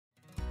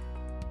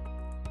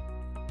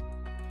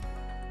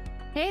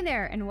Hey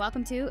there, and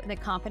welcome to the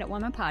Confident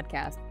Woman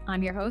Podcast.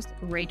 I'm your host,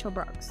 Rachel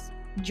Brooks.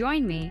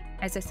 Join me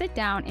as I sit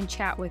down and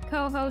chat with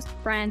co-hosts,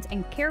 friends,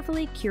 and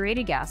carefully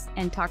curated guests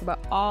and talk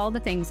about all the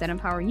things that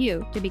empower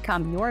you to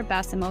become your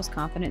best and most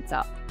confident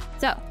self.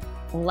 So,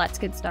 let's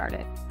get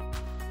started.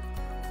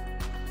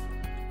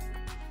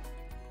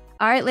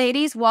 All right,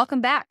 ladies,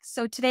 welcome back.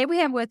 So today we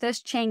have with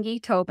us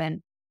Chengi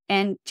Tobun.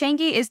 And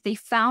Chengi is the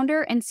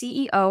founder and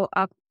CEO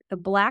of the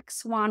Black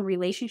Swan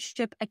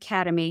Relationship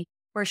Academy,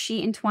 where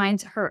she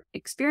entwines her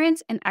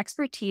experience and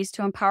expertise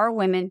to empower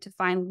women to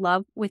find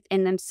love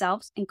within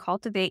themselves and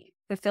cultivate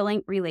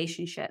fulfilling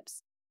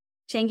relationships.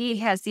 Chengi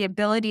has the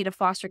ability to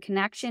foster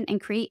connection and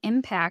create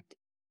impact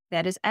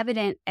that is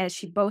evident as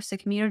she boasts a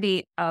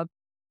community of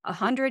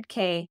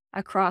 100K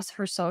across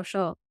her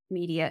social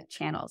media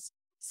channels.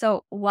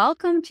 So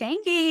welcome,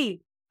 Chengi.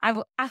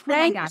 Oh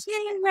my gosh. Thank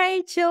you,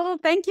 Rachel.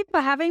 Thank you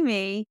for having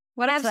me.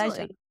 What a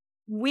pleasure.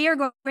 We are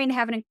going to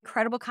have an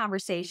incredible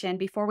conversation.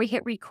 Before we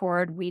hit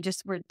record, we're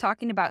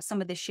talking about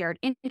some of the shared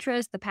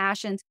interests, the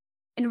passions,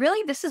 and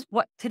really this is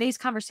what today's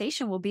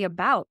conversation will be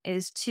about,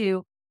 is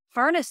to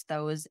harness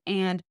those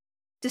and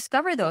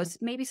discover those.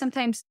 Maybe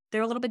sometimes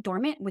they're a little bit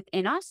dormant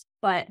within us,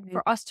 but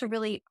for us to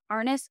really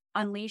harness,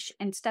 unleash,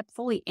 and step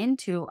fully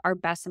into our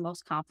best and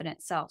most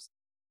confident selves.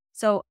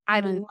 So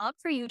I'd love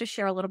for you to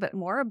share a little bit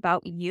more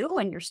about you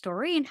and your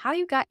story and how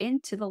you got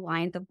into the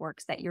line of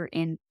works that you're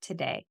in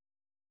today.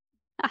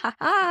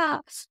 I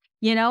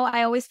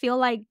always feel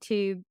like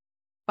to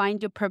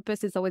find your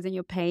purpose is always in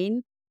your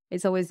pain.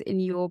 It's always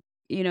in your,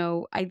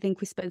 I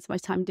think we spend so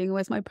much time doing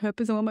where's my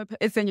purpose and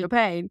it's in your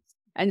pain.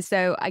 And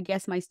so I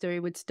guess my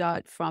story would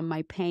start from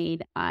my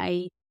pain.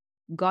 I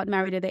got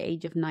married at the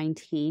age of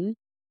 19.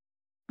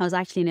 I was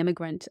actually an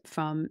immigrant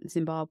from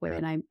Zimbabwe,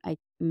 and I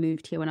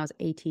moved here when I was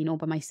 18 all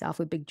by myself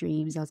with big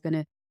dreams. I was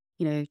going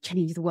to,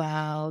 change the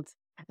world,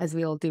 as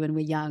we all do when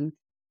we're young.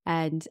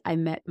 And I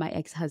met my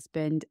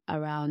ex-husband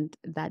around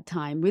that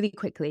time really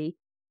quickly.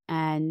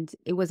 And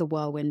it was a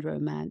whirlwind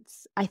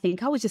romance. I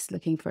think I was just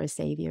looking for a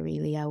savior,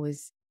 really. I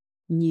was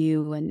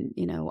new and,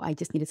 I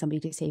just needed somebody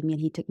to save me.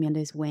 And he took me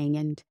under his wing,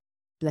 and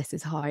bless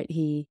his heart,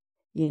 he,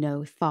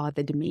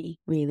 fathered me,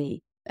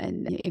 really.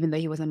 And even though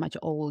he wasn't much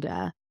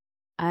older.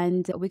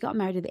 And we got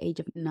married at the age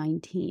of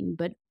 19.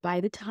 But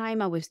by the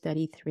time I was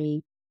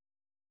 33,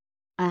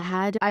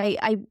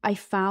 I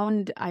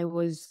found I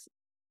was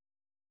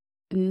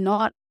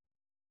not,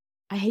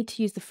 I hate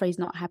to use the phrase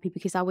not happy,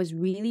 because I was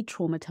really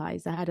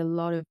traumatized.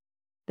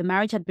 The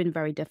marriage had been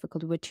very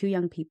difficult. We were two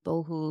young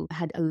people who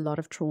had a lot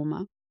of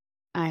trauma.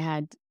 I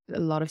had a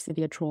lot of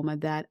severe trauma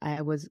that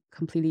I was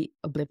completely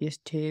oblivious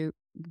to,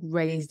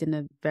 raised in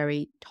a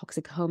very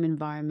toxic home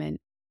environment.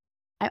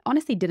 I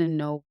honestly didn't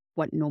know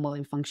what normal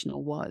and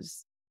functional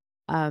was.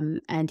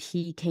 And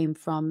he came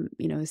from,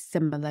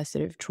 similar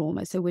sort of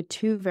trauma. So we're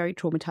two very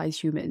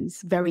traumatized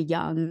humans, very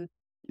young,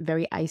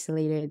 very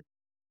isolated.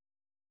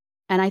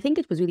 And I think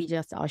it was really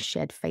just our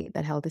shared fate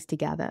that held us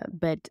together.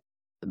 But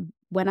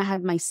when I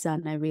had my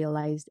son, I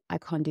realized I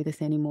can't do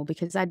this anymore,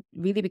 because I'd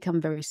really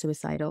become very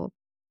suicidal.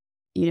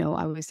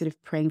 I was sort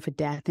of praying for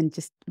death and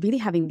just really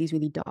having these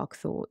really dark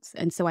thoughts.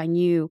 And so I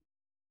knew,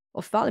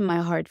 or felt in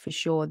my heart for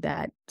sure,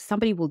 that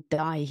somebody will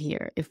die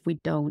here if we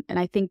don't. And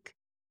I think,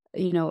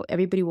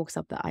 everybody walks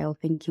up the aisle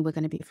thinking we're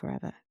going to be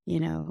forever,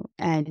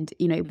 and,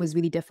 it was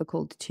really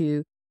difficult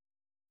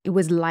it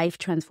was life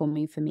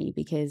transforming for me,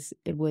 because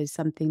it was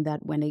something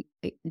that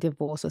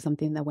divorce was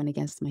something that went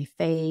against my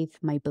faith,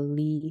 my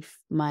belief,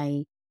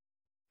 my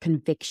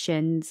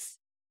convictions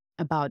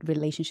about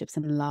relationships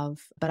and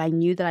love. But I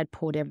knew that I'd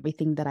poured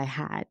everything that I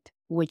had,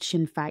 which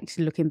in fact,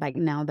 looking back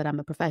now that I'm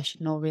a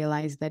professional,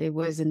 realized that it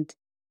wasn't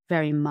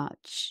very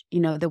much,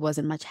 there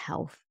wasn't much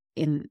health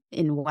in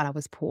what I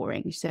was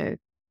pouring. So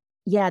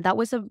yeah, that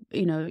was a,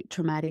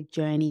 traumatic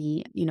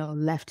journey,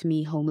 left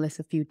me homeless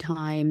a few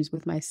times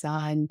with my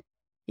son.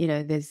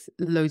 There's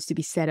loads to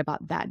be said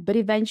about that. But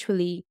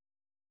eventually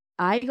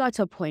I got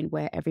to a point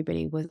where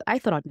I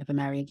thought I'd never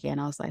marry again.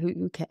 I was like,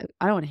 who cares?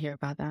 I don't want to hear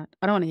about that.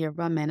 I don't want to hear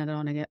about men. I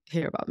don't want to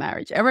hear about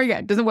marriage ever again.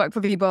 It doesn't work for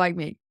people like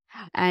me.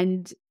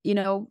 And,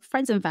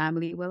 friends and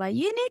family were like,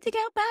 you need to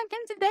go back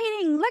into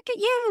dating. Look at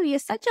you. You're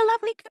such a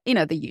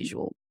lovely, the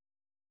usual.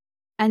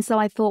 And so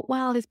I thought,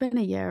 well, it's been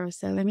a year or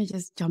so. Let me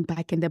just jump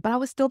back in there. But I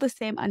was still the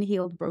same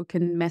unhealed,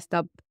 broken, messed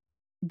up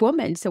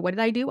woman. So what did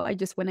I do? I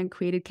just went and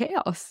created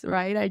chaos,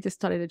 right? I just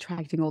started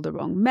attracting all the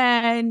wrong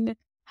men,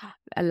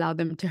 allowed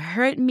them to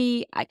hurt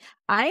me.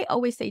 I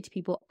always say to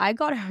people, I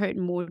got hurt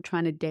more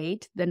trying to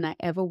date than I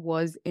ever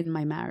was in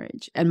my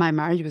marriage. And my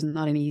marriage was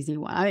not an easy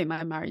one. I mean,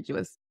 my marriage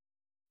was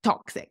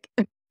toxic,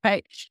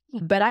 right?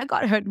 But I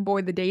got hurt more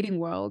in the dating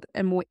world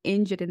and more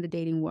injured in the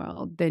dating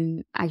world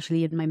than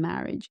actually in my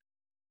marriage.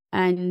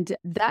 And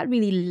that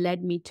really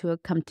led me to a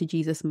come to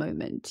Jesus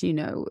moment,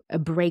 a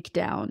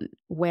breakdown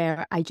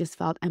where I just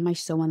felt, am I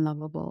so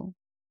unlovable?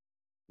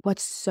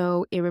 What's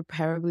so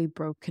irreparably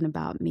broken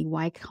about me?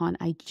 Why can't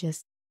I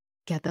just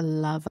get the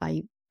love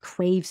I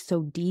crave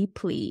so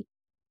deeply?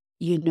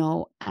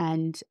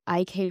 And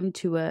I came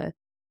to a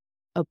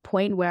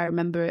point where I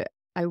remember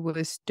I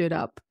was stood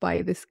up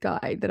by this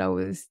guy that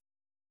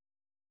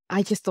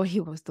I just thought he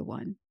was the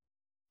one.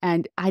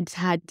 And I'd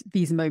had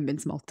these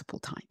moments multiple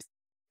times.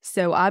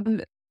 So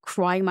I'm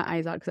crying my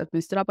eyes out because I've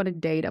been stood up on a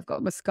date. I've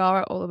got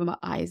mascara all over my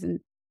eyes. And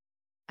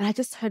I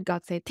just heard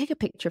God say, take a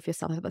picture of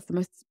yourself. That's the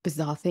most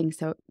bizarre thing.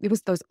 So it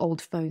was those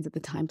old phones at the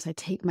time. So I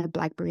take my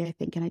BlackBerry, I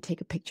think, and I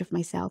take a picture of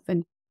myself.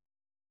 And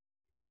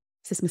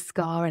it's this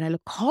mascara and I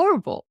look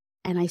horrible.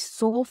 And I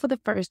saw for the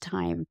first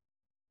time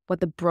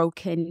what the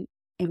broken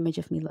image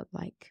of me looked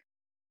like.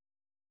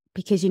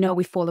 Because,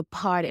 we fall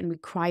apart and we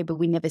cry, but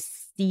we never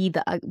see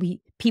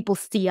people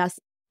see us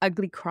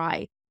ugly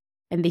cry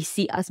and they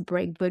see us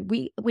break, but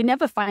we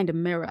never find a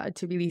mirror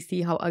to really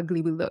see how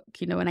ugly we look,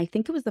 and I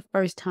think it was the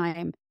first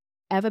time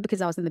ever,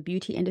 because I was in the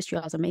beauty industry.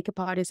 I was a makeup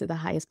artist at the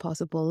highest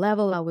possible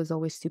level. I was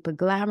always super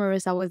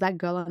glamorous. I was that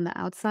girl on the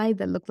outside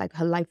that looked like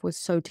her life was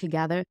so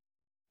together.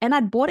 And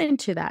I'd bought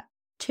into that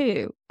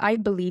too. I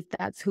believed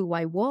that's who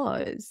I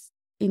was,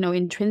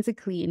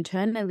 intrinsically,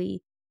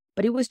 internally,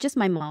 but it was just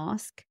my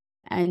mask.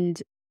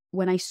 And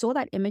when I saw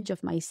that image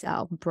of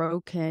myself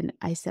broken,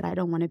 I said, I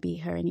don't want to be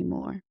her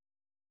anymore.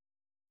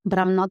 But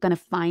I'm not going to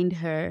find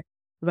her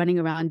running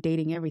around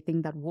dating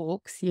everything that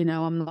walks.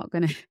 I'm not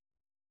going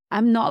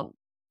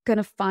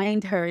to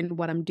find her in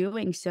what I'm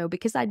doing. So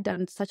because I'd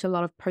done such a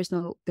lot of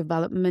personal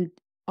development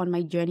on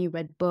my journey,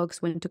 read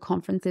books, went to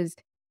conferences,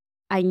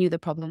 I knew the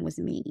problem was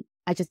me.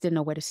 I just didn't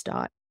know where to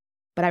start.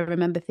 But I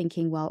remember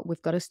thinking, well,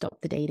 we've got to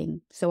stop the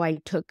dating. So I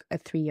took a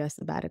 3-year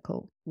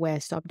sabbatical where I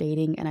stopped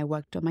dating and I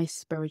worked on my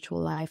spiritual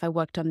life. I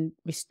worked on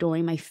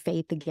restoring my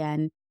faith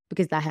again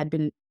because that had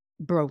been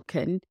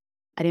broken.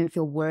 I didn't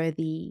feel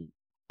worthy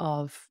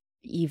of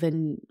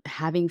even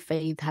having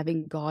faith,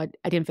 having God.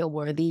 I didn't feel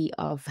worthy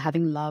of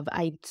having love.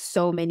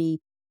 So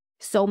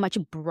much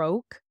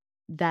broke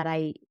that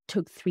I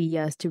took 3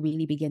 years to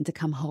really begin to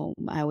come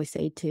home. I always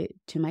say to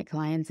my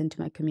clients and to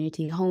my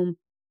community, home,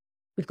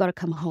 we've got to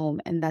come home.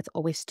 And that's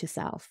always to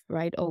self,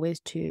 right? Always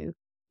to,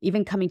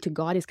 even coming to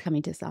God is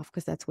coming to self,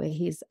 because that's where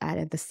he's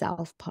at the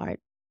self part.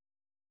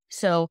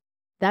 So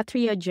that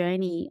 3-year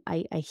journey,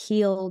 I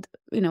healed,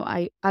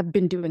 I've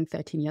been doing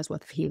 13 years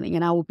worth of healing,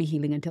 and I will be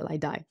healing until I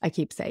die, I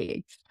keep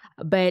saying.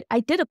 But I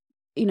took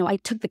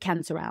the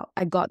cancer out.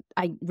 I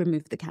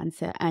removed the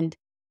cancer. And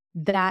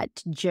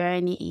that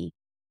journey,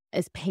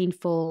 as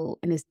painful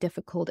and as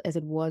difficult as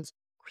it was,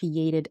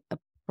 created a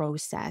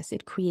process.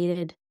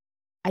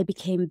 I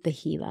became the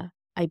healer.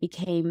 I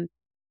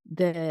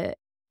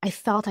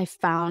felt I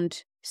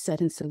found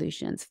certain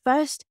solutions.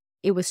 First,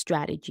 it was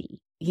strategy.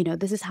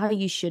 This is how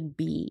you should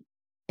be.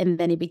 And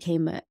then it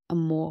became a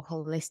more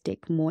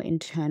holistic, more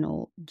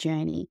internal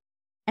journey.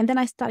 And then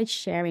I started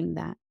sharing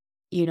that.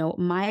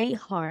 My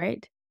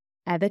heart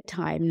at the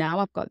time, now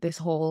I've got this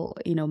whole,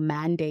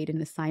 mandate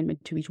and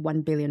assignment to reach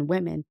 1 billion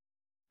women.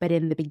 But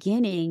in the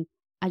beginning,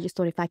 I just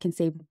thought, if I can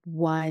save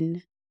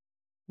one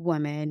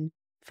woman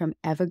from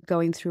ever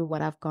going through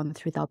what I've gone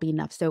through, that'll be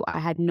enough. So I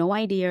had no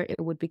idea it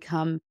would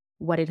become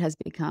what it has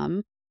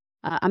become.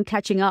 I'm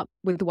catching up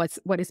with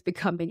what it's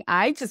becoming.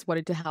 I just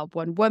wanted to help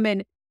one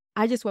woman.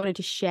 I just wanted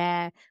to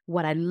share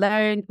what I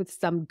learned with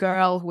some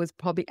girl who was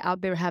probably out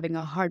there having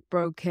a heart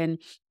broken.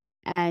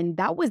 And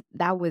that was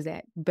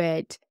it.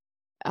 But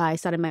I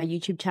started my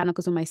YouTube channel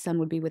because when my son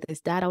would be with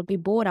his dad, I would be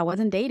bored. I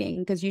wasn't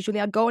dating because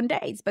usually I'd go on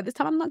dates. But this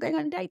time I'm not going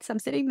on dates. I'm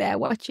sitting there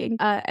watching.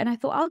 And I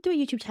thought, I'll do a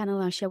YouTube channel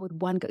and I'll share with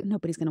one.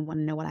 Nobody's going to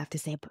want to know what I have to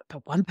say, but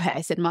one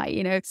person might,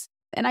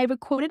 And I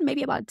recorded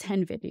maybe about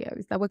 10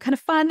 videos that were kind of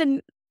fun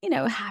and,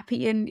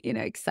 happy and,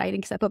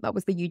 exciting, because I thought that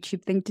was the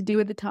YouTube thing to do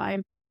at the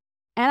time.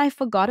 And I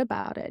forgot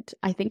about it.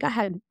 I think I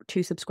had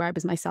 2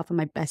 subscribers, myself and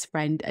my best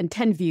friend, and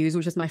 10 views,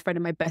 which was my friend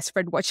and my best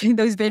friend watching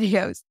those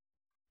videos.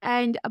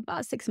 And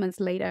about 6 months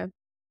later,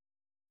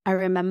 I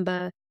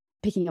remember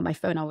picking up my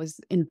phone. I was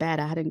in bed.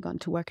 I hadn't gone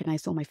to work, and I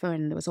saw my phone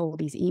and there was all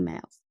these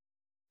emails.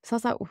 So I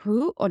was like,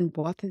 who on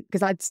what?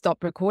 Because I'd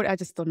stopped recording. I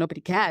just thought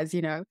nobody cares,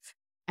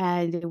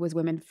 And it was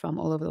women from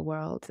all over the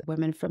world,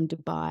 women from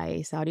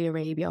Dubai, Saudi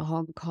Arabia,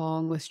 Hong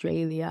Kong,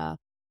 Australia.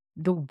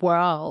 The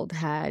world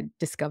had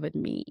discovered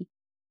me.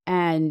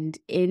 And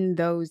in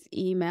those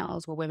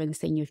emails were women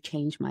saying, you've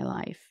changed my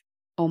life.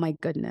 Oh my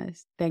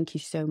goodness. Thank you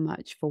so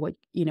much for what,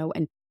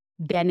 and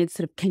then it's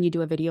sort of, can you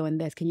do a video on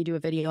this? Can you do a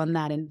video on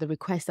that? And the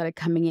requests started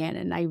coming in.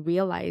 And I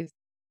realized,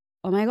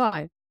 oh my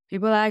God,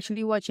 people are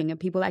actually watching and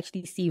people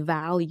actually see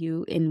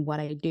value in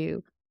what I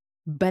do.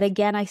 But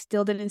again, I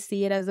still didn't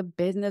see it as a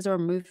business or a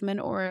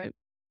movement, or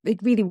it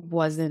really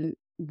wasn't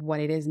what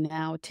it is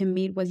now. To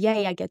me, it was,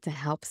 yay, I get to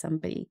help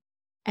somebody.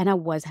 And I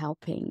was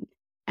helping.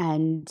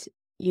 And,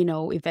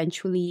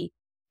 eventually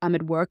I'm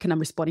at work and I'm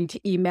responding to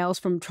emails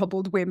from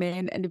troubled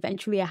women. And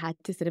eventually I had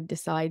to sort of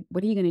decide,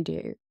 what are you going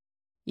to do?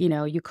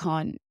 You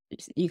can't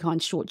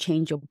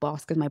shortchange your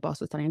boss, because my boss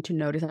was starting to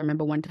notice. I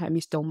remember one time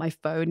he stole my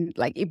phone,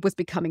 like it was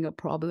becoming a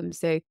problem.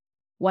 So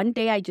one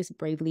day I just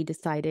bravely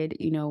decided,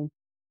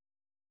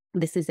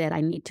 this is it. I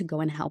need to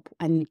go and help.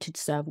 I need to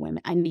serve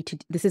women.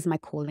 This is my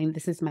calling.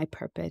 This is my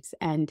purpose.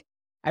 And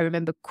I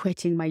remember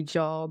quitting my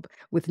job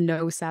with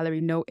no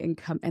salary, no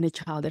income, and a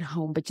child at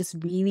home, but just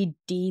really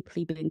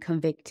deeply being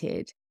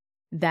convicted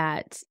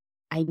that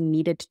I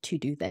needed to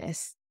do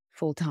this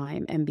full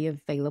time and be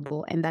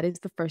available. And that is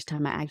the first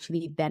time I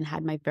actually then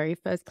had my very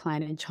first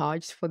client in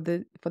charge for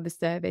the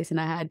service. And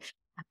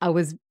I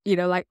was,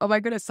 like, oh my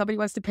goodness, somebody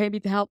wants to pay me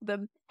to help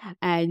them.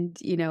 And,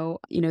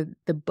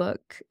 the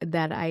book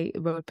that I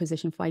wrote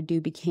Position for I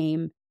Do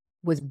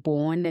was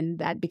born, and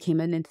that became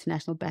an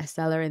international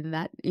bestseller. And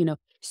that,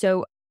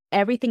 so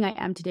everything I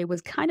am today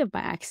was kind of by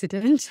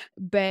accident,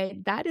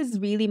 but that is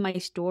really my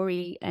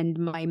story. And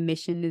my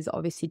mission is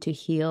obviously to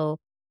heal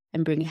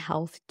and bring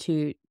health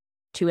to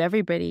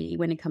everybody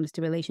when it comes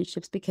to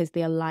relationships, because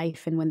they are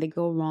life. And when they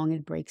go wrong,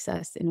 it breaks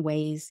us in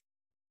ways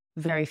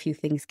very few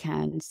things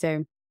can.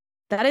 So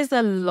that is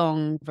a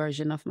long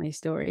version of my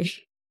story.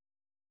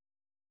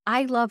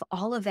 I love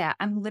all of that.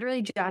 I'm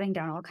literally jotting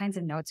down all kinds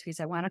of notes because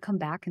I want to come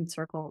back and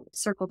circle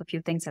the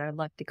few things that I'd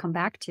love to come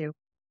back to.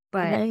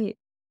 But Right.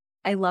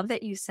 I love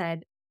that you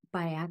said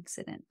by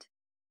accident.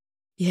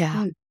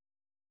 Yeah. Mm.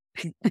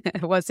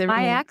 Was it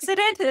By really?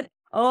 accident?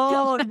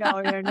 Oh,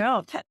 no, no,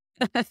 no.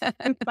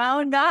 You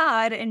found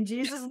God and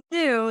Jesus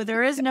knew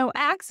there is no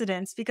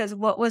accidents because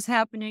what was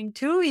happening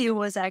to you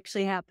was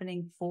actually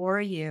happening for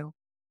you.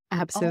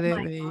 Oh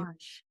my Absolutely.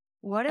 gosh.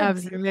 What a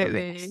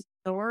beautiful Absolutely.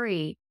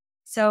 story.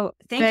 So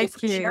thank you for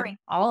Thank you. sharing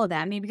all of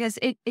that. I mean, because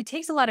it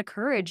takes a lot of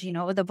courage,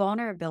 the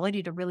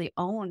vulnerability to really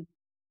own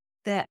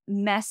that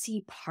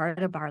messy part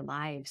of our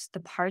lives, the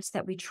parts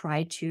that we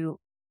try to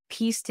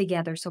piece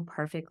together so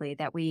perfectly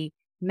that we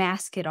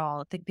mask it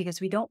all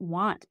because we don't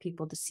want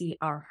people to see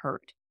our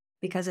hurt.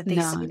 Because if they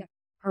see No. the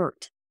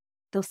hurt,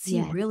 they'll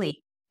see Yes.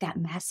 really that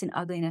mess and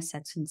ugliness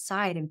that's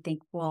inside and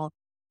think, well,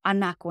 I'm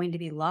not going to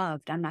be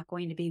loved. I'm not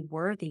going to be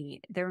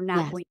worthy. They're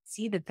not Yes. going to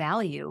see the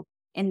value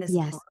in this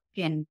Yes.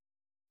 broken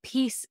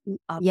piece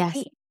of Yes.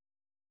 paint.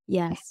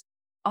 Yes.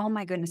 Oh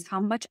my goodness, how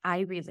much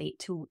I relate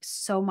to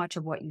so much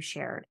of what you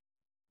shared.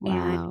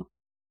 And Wow.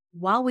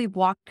 while we've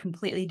walked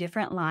completely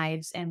different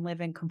lives and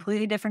live in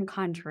completely different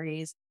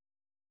countries,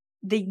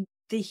 the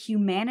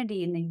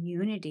humanity and the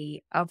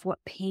unity of what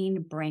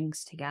pain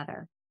brings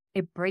together.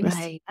 It brings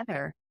Right.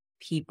 together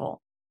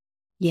people.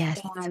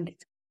 Yes. And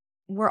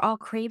we're all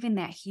craving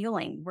that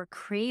healing. We're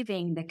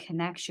craving the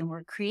connection.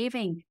 We're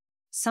craving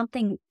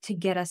something to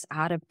get us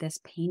out of this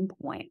pain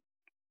point.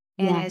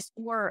 And Yes. as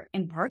we're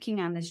embarking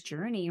on this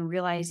journey and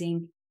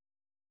realizing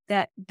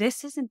that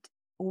this isn't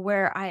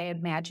where I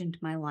imagined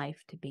my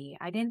life to be.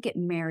 I didn't get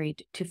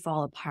married to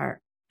fall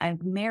apart. I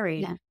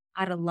married Yeah.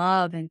 out of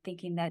love and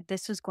thinking that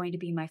this was going to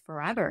be my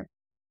forever.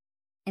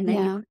 And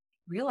then you Yeah.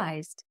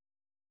 realized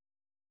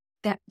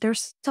that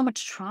there's so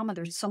much trauma,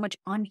 there's so much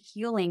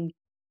unhealing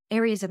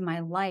areas of my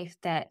life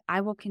that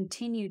I will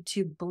continue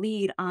to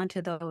bleed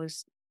onto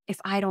those if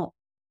I don't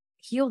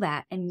heal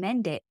that and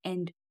mend it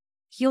and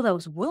heal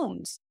those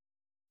wounds.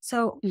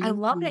 So I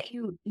love Mhm. that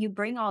you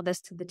bring all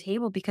this to the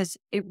table because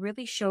it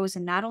really shows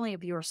in not only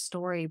of your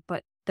story,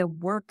 but the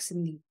works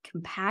and the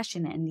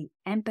compassion and the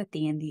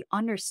empathy and the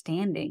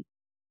understanding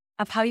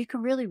of how you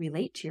can really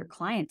relate to your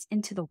clients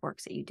into the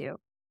works that you do.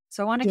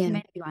 So I want to Yeah.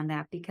 commend you on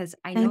that because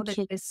I know Thank that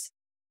you.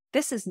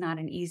 this is not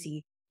an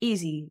easy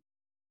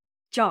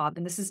job,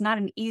 and this is not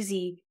an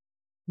easy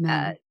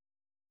uh, No.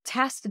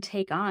 task to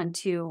take on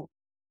to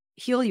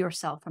heal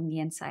yourself from the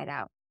inside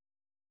out.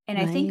 And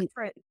I think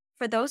Right.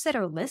 for those that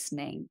are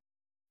listening,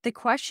 the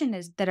question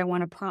is that I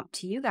want to prompt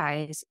to you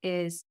guys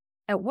is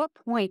at what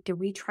point do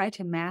we try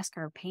to mask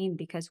our pain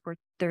because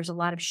there's a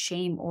lot of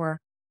shame or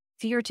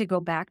fear to go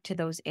back to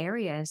those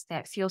areas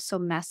that feel so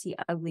messy,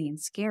 ugly, and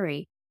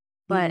scary.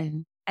 But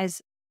Mm.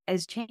 as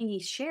as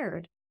Changi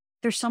shared,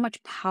 there's so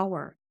much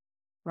power,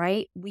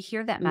 right? We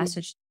hear that Yeah.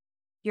 message.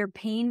 Your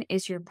pain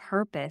is your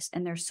purpose,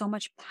 and there's so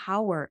much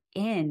power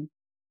in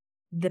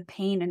the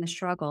pain and the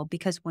struggle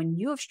because when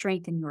you have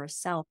strengthened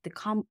yourself to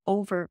come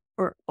over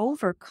or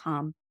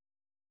overcome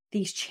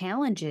these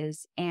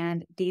challenges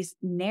and these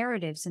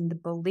narratives and the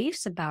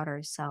beliefs about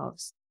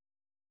ourselves,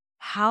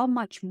 how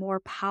much more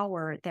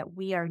power that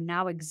we are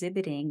now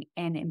exhibiting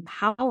and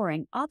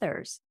empowering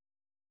others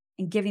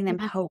and giving them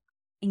Yeah. hope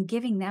and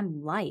giving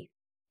them life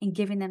and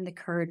giving them the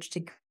courage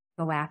to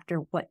go after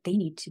what they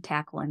need to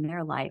tackle in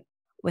their life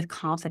with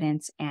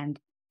confidence and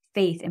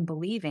faith and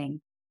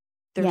believing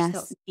there's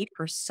still Yes. need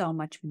for so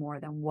much more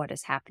than what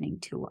is happening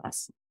to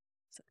us.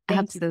 So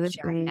thank you for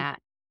sharing Absolutely. that.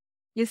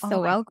 You're Oh so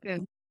my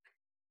welcome.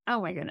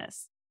 Oh my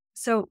goodness.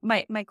 So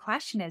my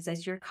question is,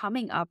 as you're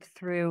coming up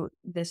through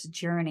this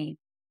journey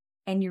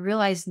and you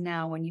realize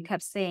now when you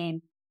kept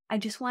saying, I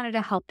just wanted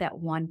to help that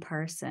one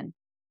person.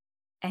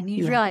 And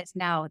you Yeah. realize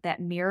now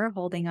that mirror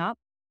holding up,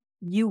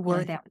 you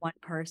were Yes. that one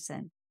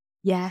person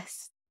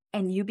Yes.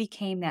 and you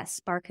became that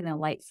spark and the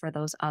light for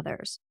those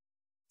others.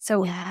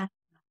 So Yeah.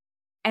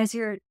 as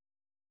you're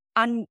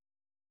on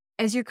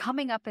as you're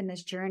coming up in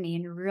this journey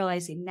and you're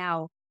realizing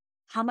now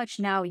how much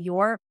now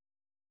your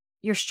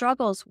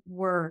struggles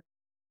were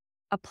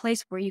a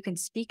place where you can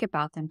speak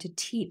about them, to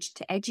teach,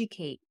 to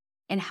educate,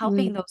 and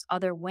helping Mm. those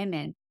other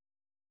women.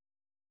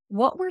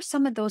 what were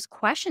some of those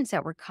questions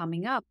that were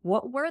coming up?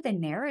 What were the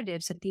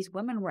narratives that these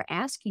women were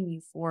asking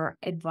you for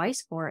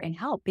advice for and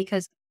help?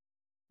 Because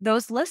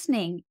those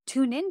listening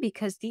tune in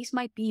because these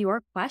might be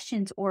your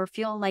questions or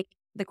feel like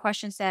the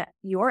questions that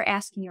you're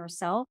asking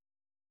yourself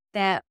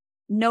that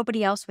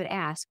nobody else would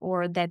ask,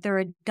 or that they're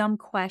a dumb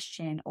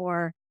question,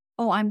 or,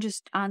 oh, I'm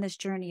just on this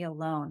journey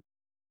alone.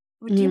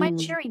 Do you mind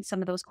Mm. sharing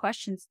some of those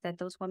questions that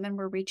those women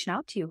were reaching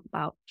out to you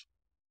about?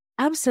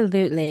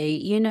 Absolutely.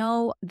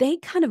 They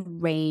kind of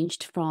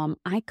ranged from,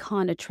 I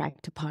can't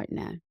attract a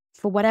partner.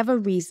 For whatever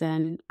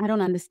reason, I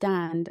don't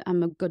understand.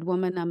 I'm a good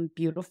woman. I'm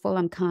beautiful.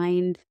 I'm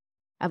kind.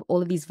 I have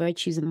all of these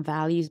virtues and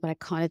values, but I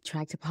can't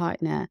attract a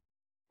partner.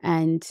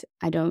 And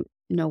I don't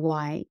know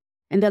why.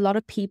 And there are a lot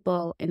of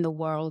people in the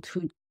world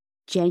who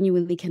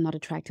genuinely cannot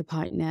attract a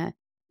partner.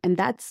 And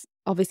that's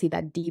obviously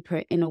that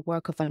deeper inner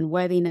work of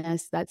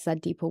unworthiness. That's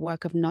that deeper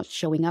work of not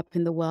showing up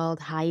in the world,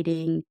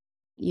 hiding,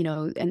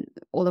 and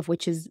all of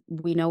which is,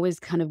 we know, is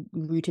kind of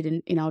rooted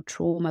in our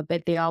trauma.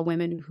 But there are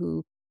women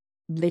who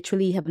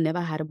literally have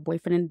never had a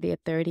boyfriend in their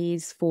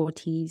 30s,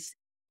 40s.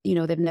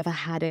 They've never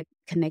had a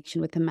connection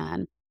with a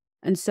man.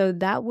 And so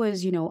that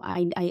was,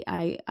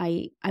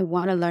 I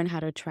want to learn how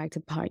to attract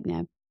a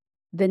partner.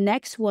 The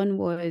next one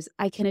was,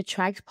 I can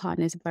attract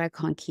partners, but I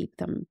can't keep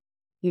them.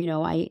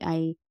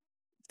 I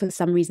for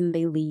some reason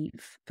they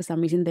leave. For some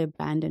reason they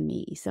abandon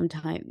me.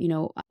 Sometimes,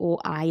 or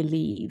I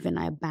leave and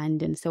I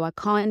abandon. So I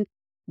can't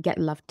get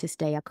love to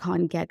stay. I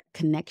can't get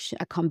connection.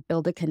 I can't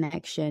build a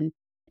connection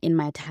in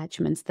my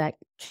attachments that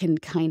can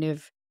kind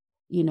of,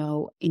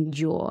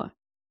 endure.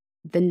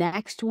 The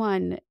next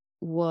one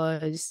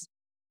was,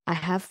 I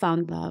have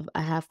found love.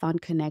 I have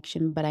found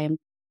connection, but I am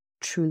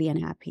truly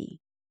unhappy.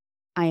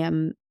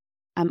 I'm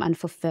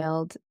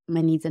unfulfilled.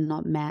 My needs are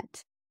not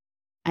met.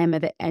 I am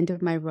at the end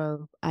of my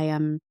rope.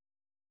 And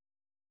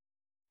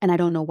I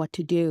don't know what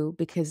to do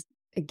because,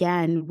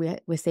 again,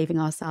 we're saving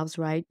ourselves,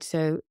 right?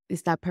 So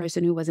it's that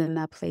person who was in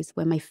that place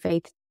where my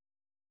faith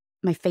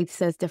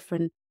says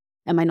different.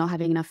 Am I not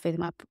having enough faith?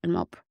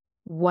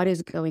 What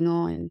is going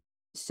on?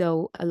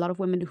 So a lot of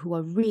women who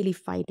are really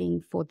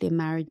fighting for their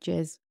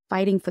marriages,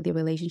 fighting for their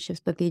relationships,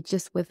 but they're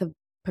just with a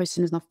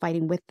person who's not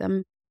fighting with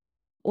them,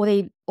 or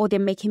they're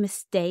making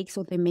mistakes,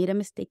 or they made a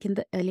mistake in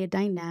the earlier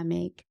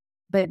dynamic.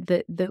 But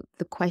the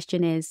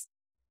question is,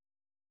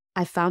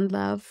 I found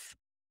love,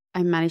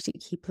 I managed to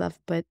keep love,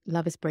 but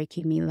love is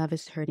breaking me, love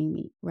is hurting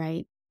me,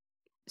 right?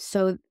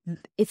 So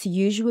it's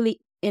usually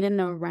in and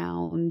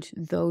around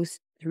those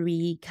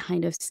three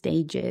kind of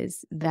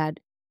stages that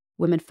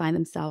women find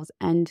themselves.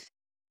 And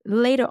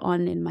later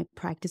on in my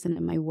practice and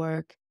in my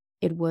work,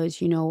 it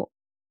was,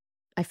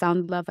 I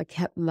found love, I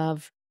kept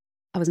love,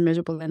 I was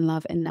miserable in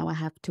love, and now I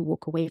have to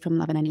walk away from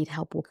love and I need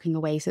help walking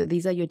away. So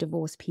these are your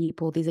divorced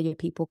people. These are your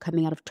people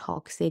coming out of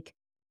toxic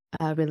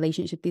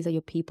relationship. These are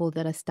your people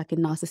that are stuck in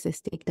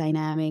narcissistic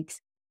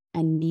dynamics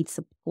and need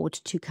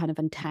support to kind of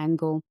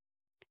untangle.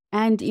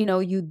 And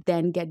you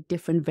then get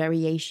different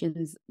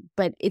variations,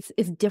 but it's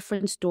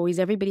different stories.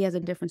 Everybody has a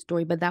different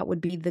story, but that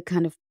would be the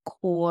kind of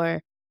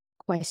core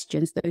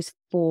questions, those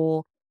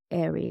four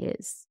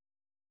areas.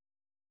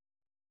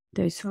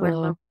 Those Oh, I four.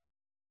 love,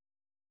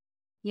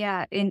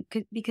 yeah. And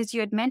because you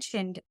had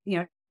mentioned,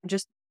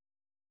 just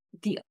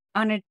the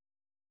un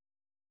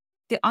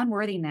the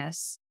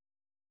unworthiness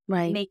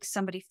Right. makes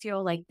somebody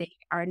feel like they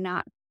are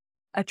not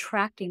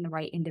attracting the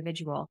right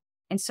individual.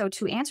 And so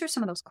to answer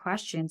some of those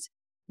questions,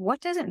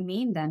 what does it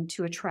mean then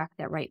to attract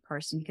that right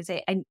person? Because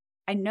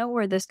I know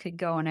where this could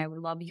go, and I would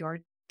love your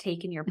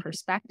take and your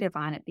perspective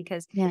on it,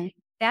 because Yeah.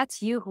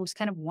 that's you who's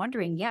kind of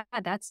wondering, yeah,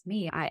 that's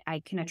me.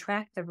 I can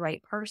attract the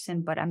right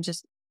person, but I'm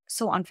just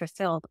so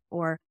unfulfilled,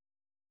 or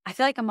I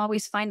feel like I'm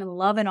always finding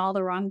love in all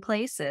the wrong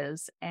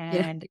places,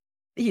 Yeah. and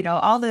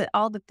all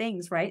the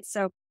things, right?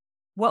 So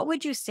what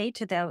would you say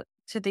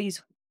to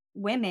these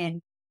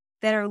women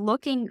that are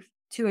looking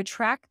to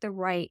attract the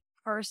right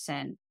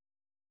person?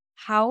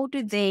 How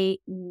do they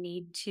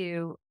need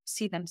to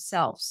see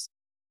themselves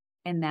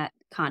in that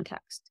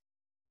context?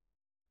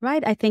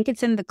 Right. I think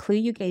it's in the clue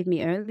you gave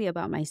me earlier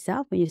about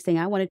myself when you're saying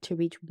I wanted to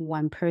reach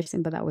one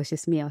person, but that was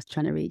just me I was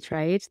trying to reach,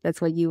 right?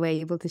 That's what you were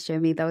able to show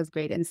me. That was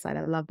great insight.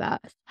 I love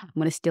that. I'm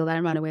going to steal that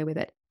and run away with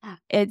it.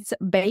 It's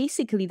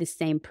basically the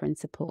same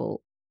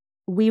principle.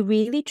 We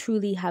really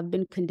truly have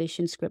been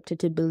conditioned, scripted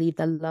to believe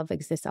that love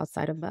exists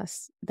outside of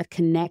us. The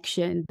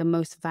connection, the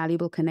most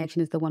valuable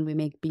connection is the one we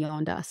make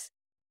beyond us.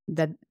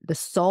 That the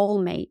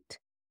soulmate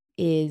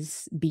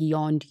is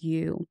beyond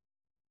you.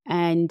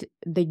 And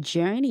the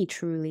journey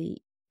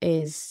truly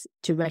is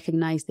to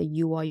recognize that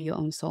you are your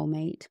own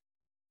soulmate.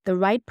 The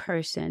right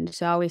person,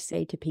 so I always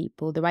say to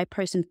people, the right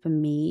person for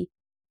me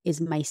is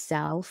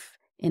myself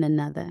in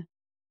another,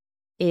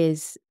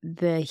 is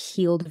the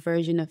healed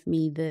version of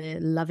me, the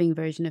loving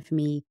version of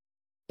me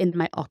in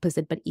my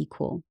opposite but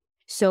equal.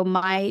 So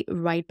my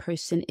right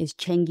person is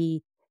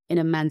Chengi in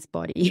a man's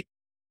body,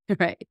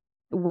 right?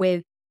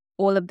 With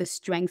all of the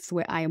strengths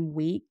where I am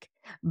weak,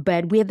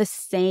 but we're the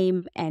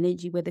same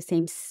energy, we're the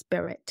same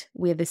spirit,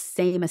 we're the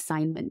same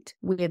assignment,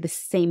 we're the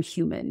same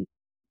human.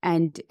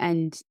 And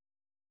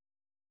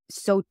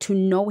So to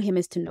know him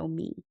is to know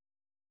me.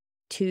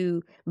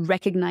 To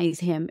recognize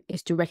him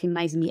is to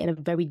recognize me at a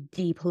very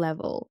deep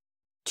level.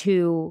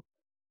 To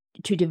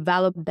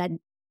develop that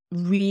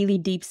really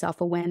deep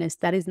self-awareness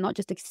that is not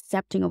just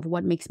accepting of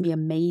what makes me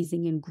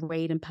amazing and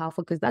great and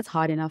powerful, because that's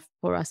hard enough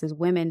for us as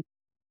women,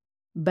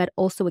 but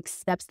also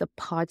accepts the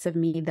parts of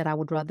me that I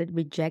would rather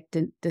reject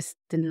and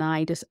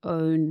deny,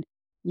 disown,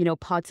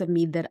 parts of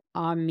me that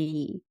are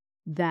me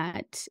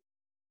that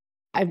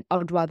I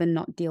would rather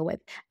not deal with.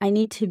 I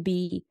need to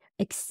be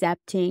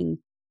accepting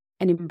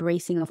and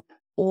embracing of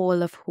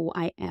all of who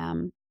I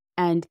am.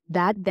 And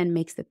that then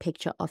makes the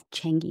picture of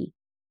Chengi,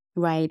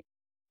 right?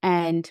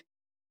 And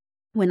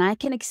when I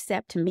can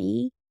accept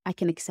me, I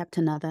can accept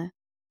another.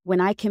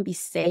 When I can be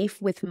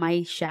safe with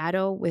my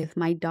shadow, with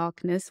my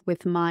darkness,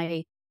 with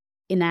my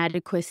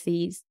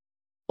inadequacies,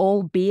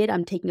 albeit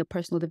I'm taking a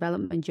personal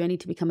development journey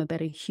to become a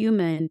better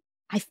human,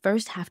 I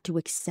first have to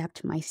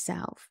accept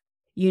myself.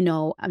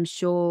 I'm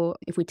sure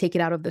if we take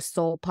it out of the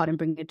soul part and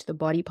bring it to the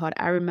body part,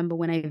 I remember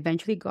when I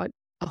eventually got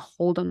a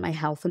hold on my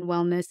health and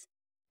wellness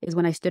is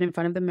when I stood in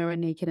front of the mirror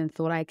naked and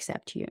thought, I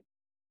accept you.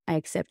 I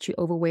accept you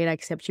overweight. I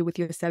accept you with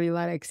your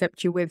cellulite. I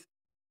accept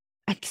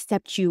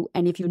you.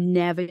 And if you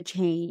never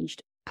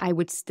changed, I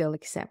would still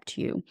accept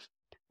you.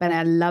 But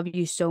I love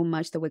you so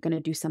much that we're going to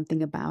do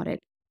something about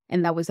it.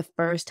 And that was the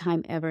first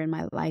time ever in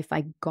my life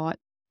I got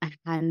a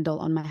handle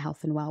on my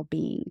health and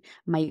well-being,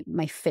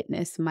 my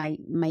fitness, my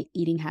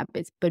eating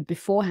habits. But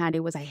beforehand, it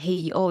was, I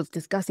hate you. Oh, it's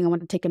disgusting. I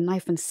want to take a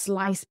knife and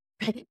slice.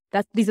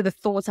 These are the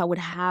thoughts I would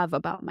have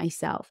about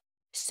myself.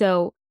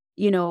 So,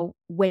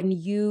 when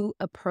you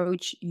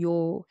approach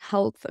your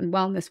health and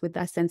wellness with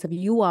that sense of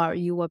you are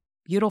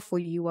beautiful,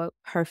 you are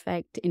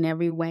perfect in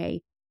every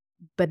way,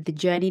 but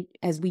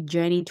as we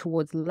journey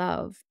towards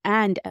love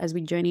and as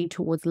we journey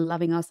towards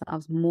loving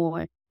ourselves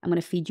more, I'm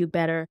going to feed you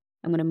better.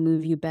 I'm going to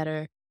move you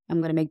better. I'm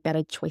going to make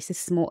better choices.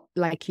 Small,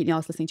 like, I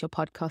was listening to a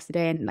podcast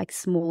today and like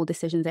small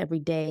decisions every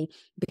day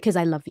because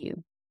I love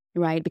you,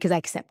 right? Because I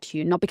accept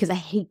you, not because I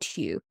hate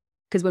you.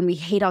 Because when we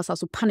hate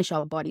ourselves, we punish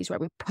our bodies,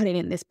 right? We put it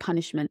in this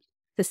punishment.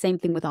 The same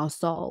thing with our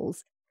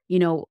souls.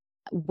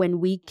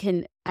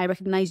 I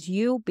recognize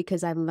you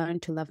because I've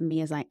learned to love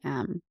me as I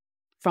am.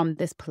 From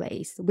this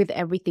place with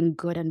everything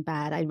good and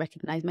bad, I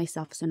recognize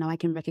myself. So now I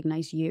can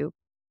recognize you,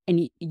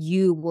 and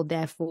you will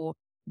therefore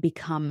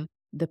become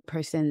the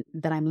person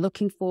that I'm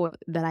looking for,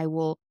 that I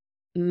will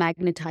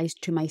magnetize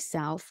to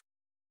myself,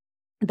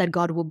 that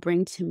God will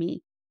bring to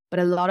me. But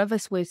a lot of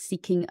us, we're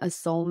seeking a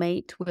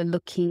soulmate. We're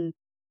looking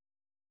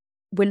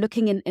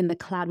in the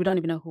cloud. We don't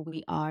even know who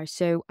we are.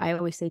 So I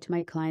always say to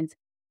my clients,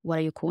 what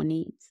are your core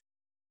needs?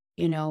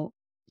 To know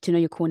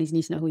your core needs, you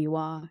need to know who you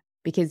are.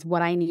 Because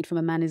what I need from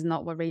a man is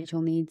not what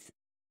Rachel needs.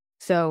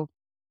 So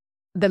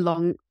the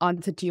long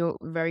answer to your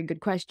very good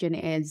question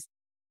is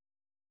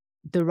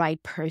the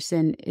right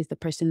person is the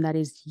person that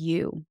is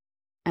you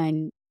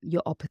and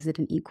your opposite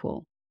and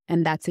equal.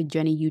 And that's a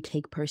journey you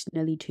take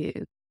personally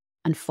to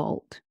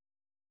unfold.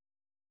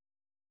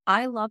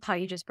 I love how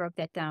you just broke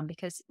that down,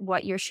 because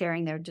what you're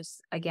sharing there,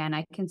 just again,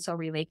 I can so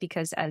relate,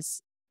 because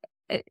as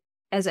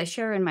I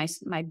share in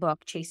my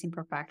book, Chasing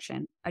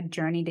Perfection, A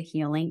Journey to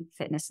Healing,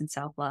 Fitness, and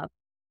Self-Love.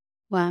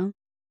 Wow.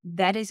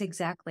 That is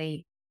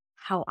exactly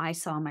how I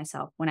saw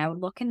myself. When I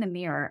would look in the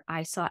mirror,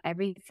 I saw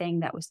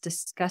everything that was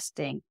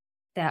disgusting,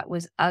 that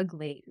was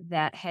ugly,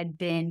 that had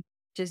been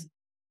just,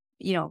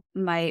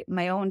 my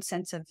own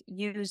sense of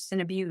used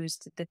and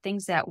abused, the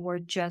things that were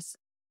just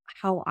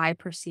how I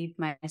perceived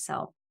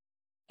myself.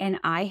 And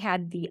I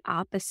had the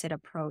opposite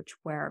approach,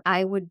 where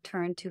I would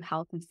turn to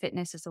health and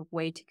fitness as a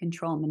way to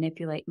control and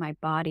manipulate my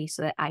body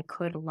so that I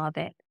could love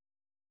it.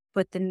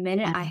 But the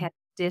minute I had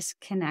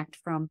disconnect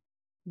from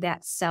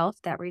that self,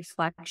 that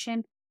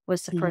reflection,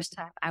 was the first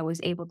time I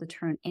was able to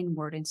turn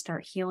inward and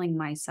start healing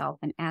myself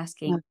and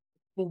asking,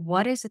 well,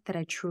 what is it that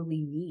I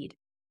truly need?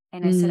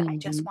 And I said, I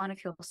just want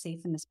to feel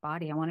safe in this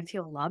body. I want to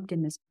feel loved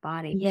in this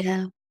body.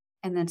 Yeah.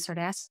 And then start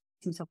asking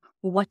myself,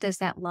 well, what does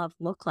that love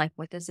look like?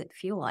 What does it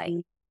feel like?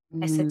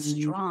 I said,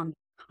 strong,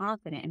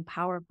 confident, and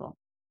powerful.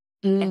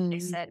 And I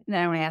said,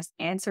 then when I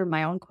answer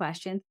my own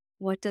question,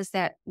 what does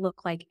that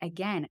look like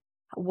again?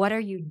 What are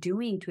you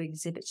doing to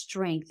exhibit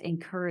strength and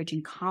courage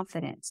and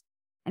confidence?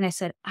 And I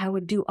said, I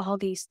would do all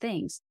these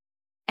things.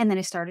 And then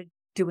I started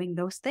doing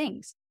those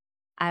things.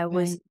 I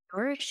was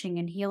nourishing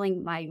and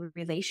healing my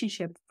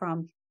relationship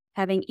from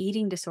having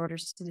eating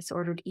disorders to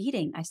disordered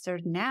eating. I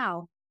started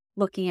now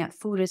looking at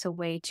food as a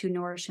way to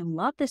nourish and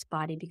love this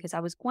body, because I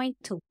was going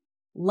to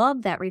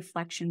love that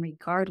reflection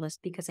regardless,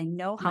 because I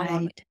know how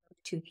long it took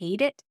to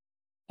hate it.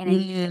 And I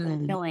knew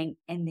the feeling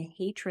and the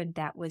hatred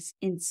that was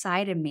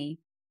inside of me.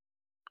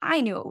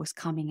 I knew it was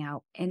coming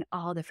out in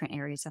all different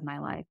areas of my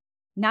life,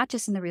 not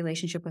just in the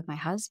relationship with my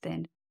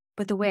husband,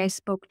 but the way I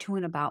spoke to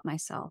and about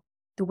myself,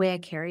 the way I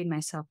carried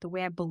myself, the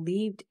way I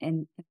believed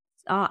in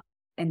thought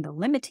and the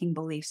limiting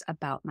beliefs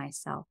about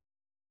myself.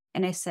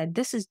 And I said,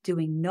 this is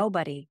doing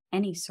nobody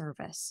any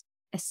service,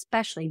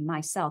 especially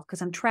myself,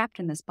 because I'm trapped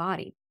in this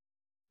body.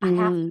 I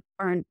have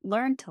to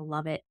learn to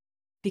love it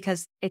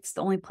because it's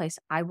the only place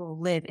I will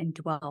live and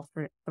dwell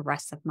for the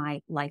rest of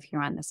my life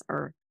here on this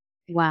earth.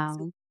 So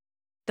Wow.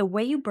 the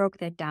way you broke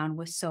that down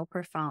was so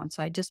profound.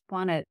 So I just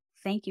want to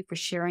thank you for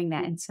sharing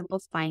that and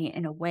simplifying it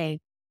in a way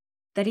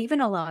that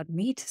even allowed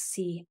me to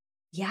see,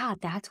 yeah,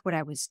 that's what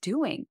I was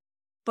doing.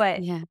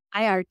 But Yeah.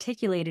 I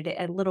articulated it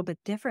a little bit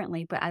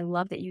differently, but I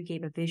love that you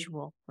gave a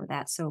visual for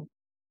that. So,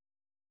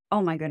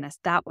 oh my goodness,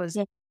 that was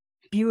Yeah.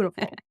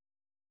 beautiful.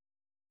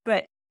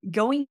 But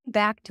going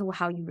back to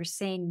how you were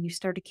saying you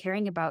started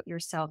caring about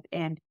yourself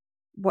and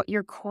what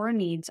your core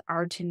needs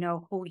are to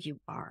know who you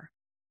are.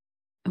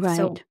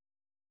 So, Right.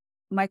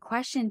 my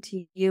question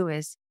to you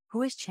is,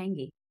 who is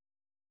Chengi?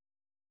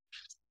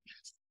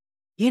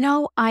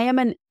 I am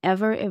an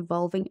ever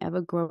evolving,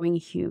 ever growing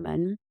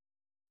human.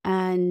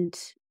 And,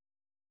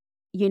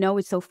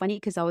 it's so funny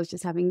because I was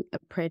just having a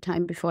prayer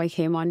time before I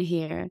came on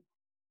here.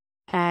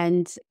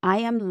 And I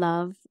am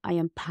love, I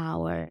am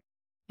power,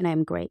 and I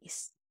am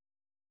grace,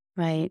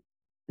 right?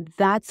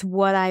 That's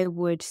what I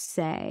would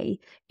say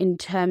in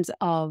terms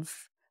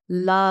of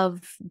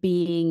love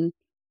being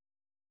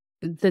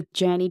the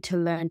journey to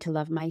learn to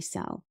love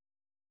myself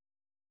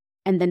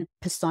and then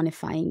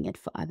personifying it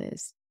for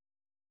others.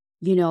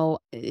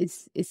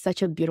 It's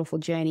such a beautiful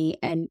journey,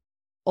 and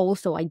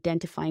also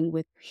identifying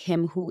with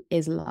him who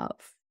is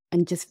love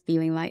and just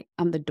feeling like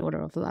I'm the daughter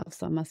of love,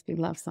 so I must be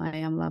love, so I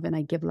am love and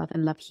I give love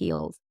and love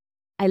heals.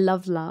 I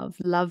love love.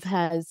 Love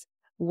has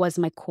was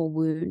my core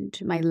wound.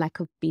 My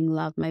lack of being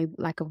loved, my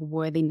lack of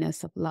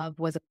worthiness of love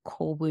was a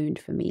core wound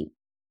for me.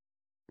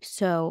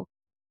 So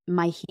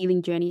my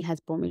healing journey has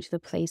brought me to the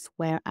place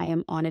where I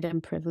am honored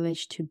and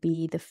privileged to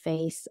be the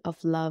face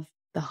of love,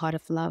 the heart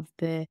of love,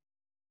 the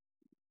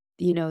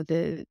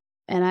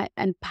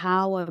and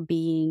power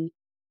being,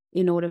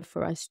 in order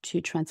for us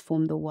to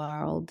transform the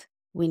world,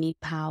 we need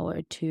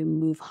power to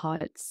move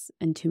hearts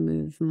and to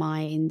move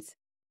minds,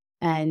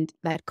 and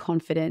that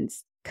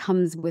confidence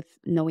comes with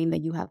knowing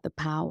that you have the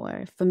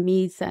power. For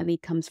me, it certainly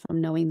comes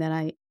from knowing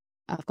that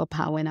I've got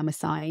power and I'm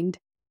assigned,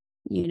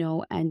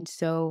 and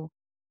so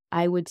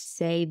I would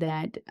say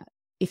that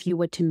if you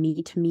were to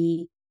meet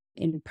me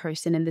in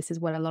person, and this is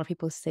what a lot of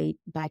people say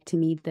back to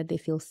me, that they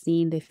feel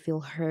seen, they feel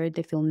heard,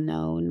 they feel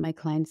known. My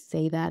clients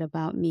say that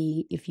about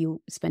me. If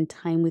you spend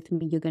time with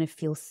me, you're going to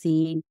feel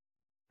seen,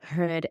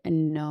 heard,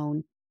 and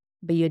known.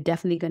 But you're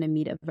definitely going to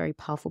meet a very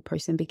powerful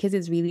person because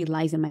it really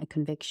lies in my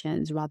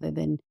convictions rather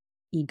than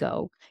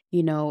ego.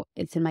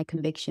 It's in my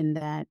conviction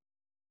that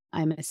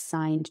I'm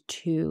assigned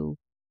to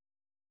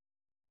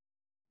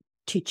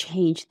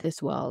change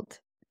this world,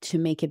 to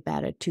make it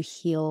better, to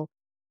heal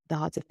the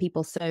hearts of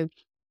people. So,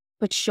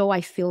 but sure,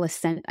 I feel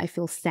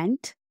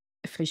sent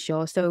for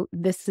sure. So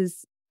this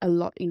is a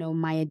lot,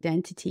 my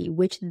identity,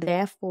 which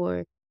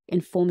therefore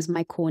informs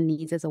my core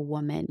needs as a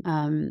woman.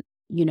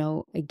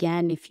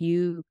 Again, if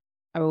you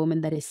are a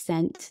woman that is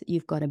sent,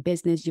 you've got a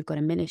business, you've got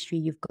a ministry,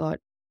 you've got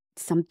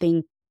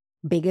something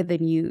bigger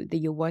than you that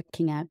you're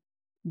working at,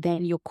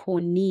 then your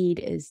core need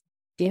is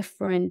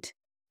different,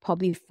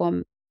 probably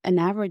from an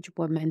average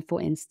woman,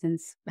 for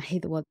instance. I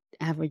hate the word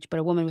average, but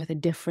a woman with a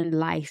different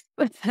life.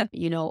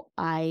 you know,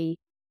 I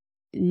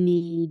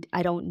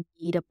I don't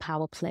need a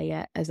power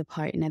player as a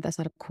partner. That's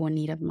not a core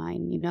need of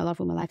mine. A lot of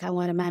women are like, I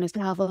want a man who's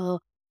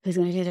powerful, who's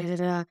going to da, da, da,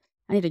 da.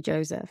 I need a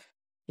Joseph.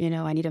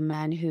 I need a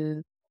man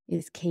who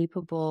is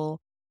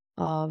capable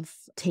of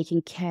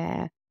taking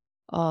care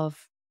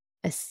of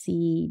a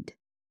seed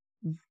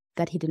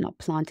that he did not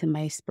plant in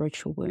my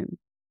spiritual womb,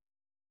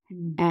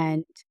 Mm,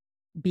 and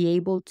be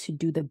able to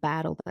do the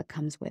battle that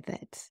comes with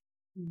it.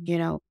 mm, You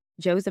know,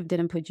 Joseph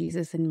didn't put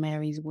Jesus in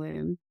Mary's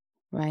womb,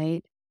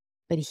 right?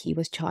 But he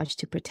was charged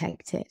to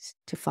protect it,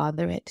 to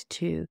father it,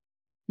 to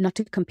not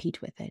to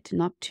compete with it,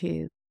 not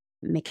to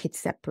make it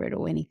separate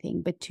or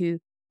anything, but to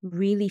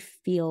really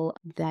feel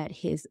that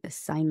his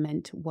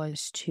assignment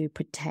was to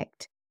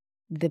protect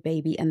the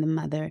baby and the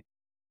mother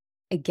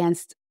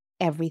against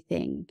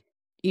everything.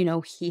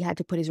 He had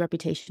to put his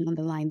reputation on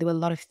the line. There were a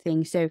lot of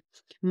things. So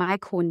my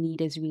core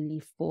need is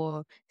really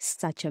for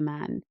such a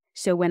man.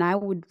 So when I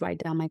would write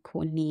down my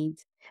core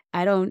needs,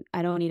 I don't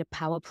need a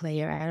power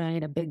player. I don't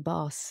need a big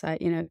boss.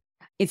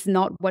 It's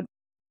not what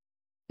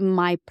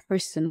my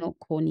personal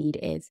core need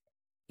is.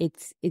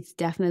 It's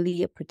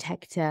definitely a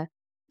protector,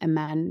 a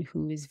man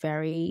who is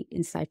very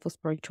insightful,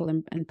 spiritual,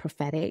 and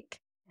prophetic.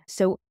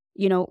 So,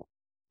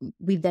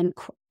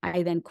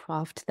 I then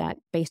craft that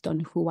based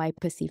on who I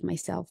perceive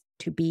myself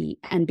to be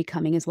and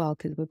becoming as well,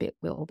 because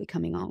we're all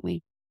becoming, aren't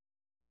we?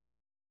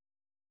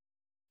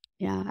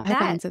 Yeah, I hope I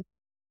that answered.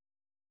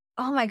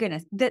 oh my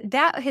goodness,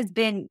 that has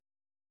been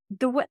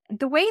the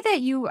way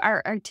that you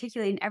are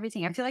articulating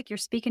everything. I feel like you're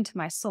speaking to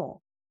my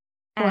soul,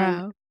 and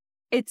Wow.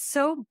 it's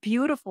so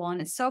beautiful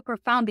and it's so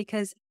profound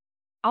because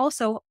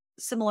also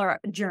similar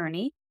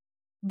journey.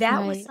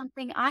 That was Right.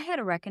 something I had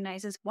to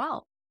recognize as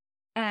well.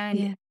 And,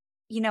 Yeah.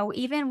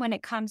 even when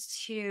it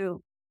comes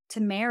to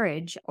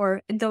marriage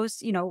or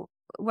those,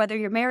 whether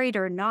you're married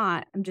or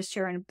not, I'm just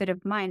sharing a bit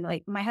of mine.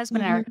 Like my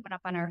husband and I are Hmm. coming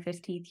up on our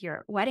 15th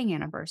year wedding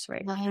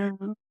anniversary.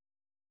 Wow.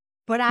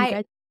 But I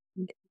Congrats.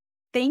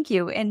 thank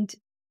you. And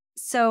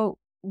So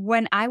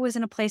when I was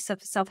in a place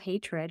of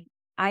self-hatred,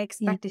 I Yeah.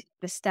 expected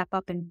to step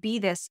up and be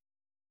this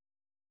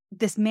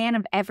man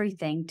of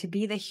everything, to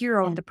be the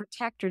hero, Yeah. the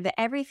protector, the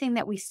everything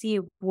that we see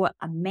of what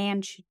a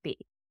man should be.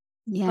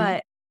 Yeah.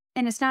 But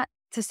and it's not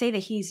to say that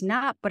he's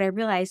not, but I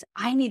realized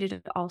I needed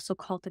to also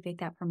cultivate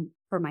that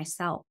for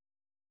myself.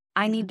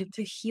 I Yeah. needed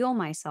to heal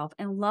myself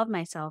and love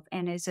myself.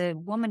 And as a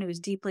woman who is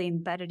deeply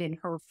embedded in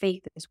her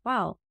faith as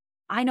well,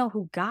 I know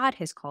who God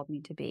has called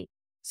me to be.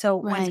 So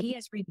when Right. he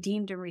has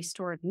redeemed and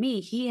restored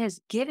me, he has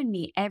given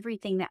me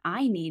everything that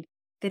I need,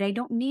 that I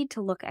don't need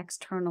to look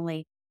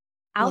externally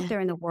out Yeah. there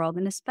in the world,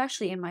 and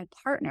especially in my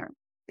partner,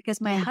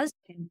 because my Yeah.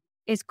 husband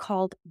is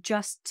called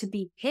just to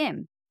be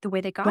him the way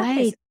that God has.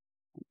 Right.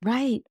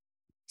 Right.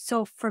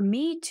 So for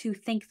me to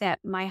think that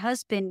my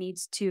husband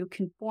needs to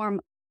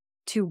conform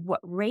to what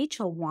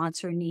Rachel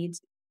wants or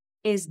needs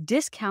is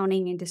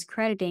discounting and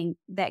discrediting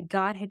that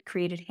God had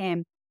created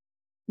him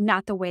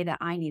not the way that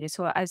I needed.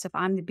 So as if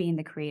I'm being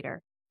the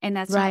creator. And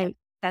Right.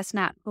 that's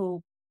not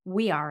who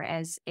we are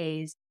as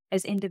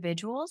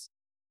individuals,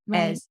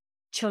 Right. as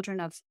children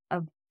of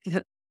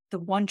the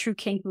one true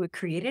king who had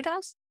created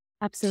us,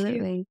 to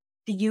Absolutely.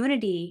 the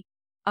unity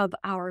of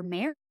our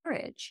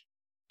marriage.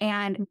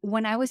 And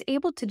when I was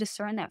able to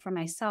discern that for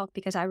myself,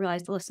 because I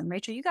realized, listen,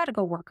 Rachel, you got to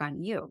go work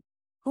on you.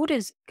 Who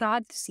does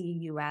God see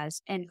you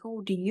as? And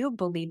who do you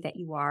believe that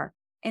you are?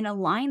 And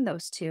align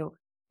those two.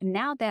 And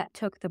now that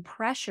took the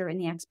pressure and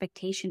the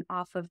expectation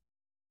off of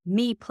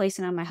me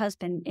placing on my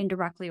husband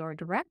indirectly or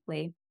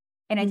directly.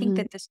 And I think Mm-hmm.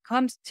 that this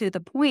comes to the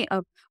point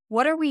of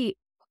what are we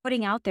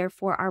putting out there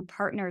for our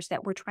partners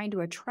that we're trying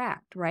to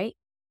attract, right?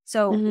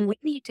 So Mm-hmm. we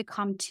need to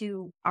come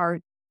to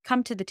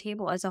the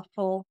table as a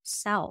whole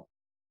self,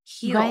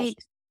 healed, Right.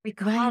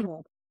 Right.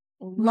 recovered,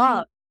 Right.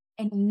 loved,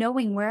 and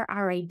knowing where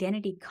our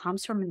identity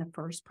comes from in the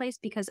first place,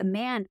 because a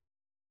man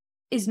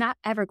is not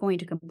ever going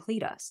to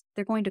complete us.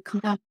 They're going to No.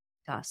 complete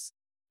us.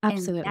 And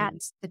Absolutely.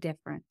 that's the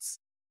difference.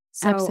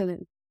 So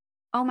Absolutely.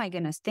 oh my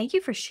goodness. Thank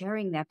you for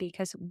sharing that,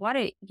 because what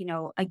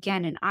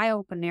again, an eye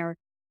opener,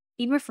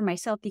 even for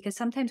myself, because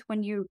sometimes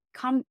when you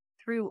come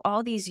through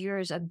all these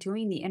years of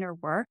doing the inner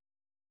work,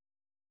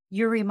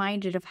 you're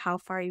reminded of how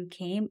far you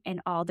came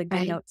and all the good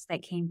Right. notes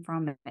that came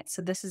from it.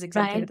 So this is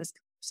exactly Right. what this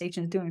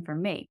conversation is doing for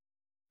me.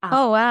 Um,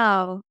 Oh,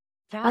 wow.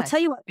 I'll tell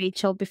yes. you what,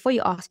 Rachel, before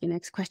you ask your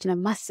next question, I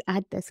must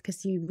add this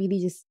because you really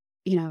just,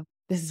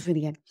 this is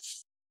really good.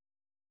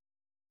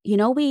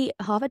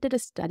 Harvard did a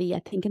study, I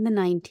think in the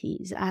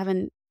 90s. I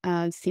haven't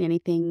seen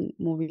anything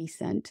more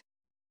recent.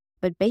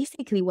 But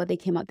basically, what they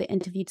came up, they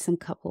interviewed some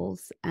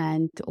couples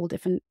and all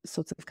different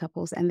sorts of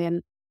couples. And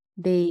then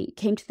they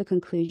came to the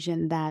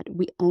conclusion that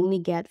we only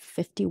get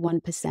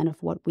 51%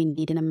 of what we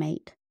need in a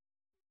mate.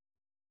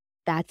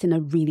 That's in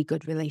a really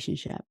good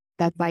relationship.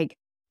 That's Mhm. like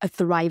a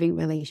thriving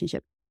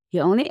relationship.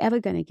 You're only ever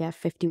going to get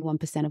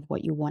 51% of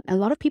what you want. A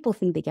lot of people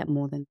think they get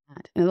more than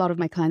that. And a lot of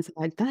my clients are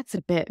like, that's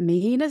a bit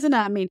mean, isn't it?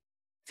 I mean,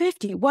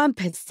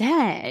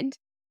 51%,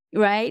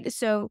 right?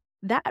 So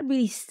that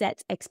really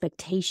sets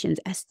expectations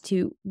as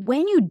to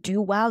when you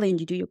do well and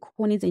you do your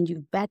corners and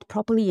you vet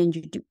properly and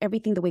you do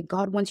everything the way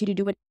God wants you to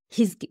do it,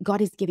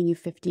 God is giving you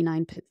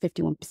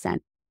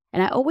 51%.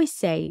 And I always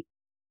say,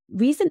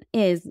 reason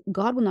is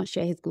God will not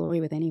share his glory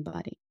with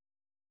anybody,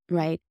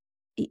 right?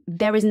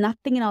 There is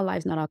nothing in our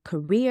lives, not our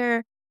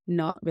career,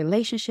 not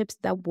relationships,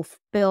 that will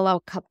fill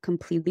our cup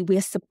completely. We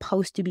are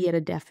supposed to be at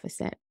a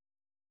deficit.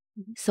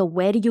 Mhm. So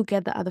where do you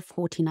get the other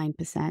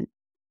 49%?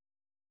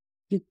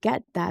 You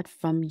get that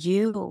from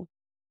you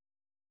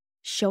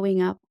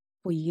showing up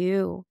for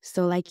you.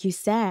 So like you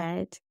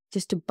said,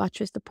 just to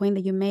buttress the point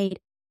that you made,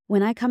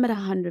 when I come at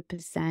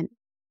 100%,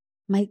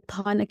 my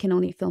partner can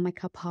only fill my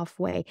cup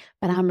halfway,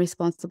 but I'm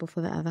responsible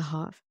for the other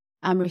half.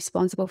 I'm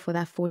responsible for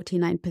that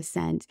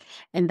 49%.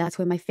 And that's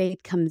where my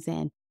faith comes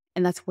in.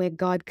 And that's where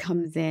God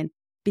comes in,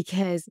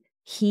 because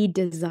he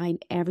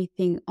designed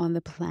everything on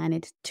the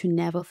planet to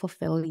never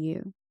fulfill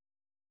you,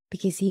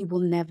 because he will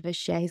never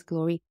share his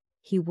glory.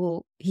 He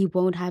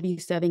won't have you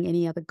serving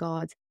any other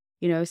gods.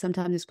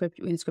 Sometimes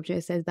in scripture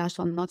it says, thou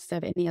shalt not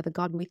serve any other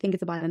God. We think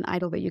it's about an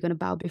idol that you're going to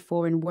bow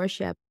before and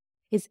worship.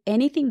 It's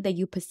anything that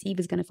you perceive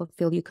is going to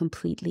fulfill you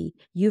completely.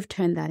 You've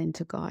turned that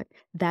into God.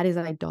 That is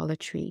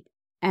idolatry.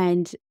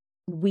 And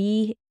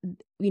I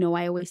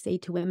always say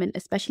to women,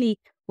 especially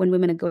when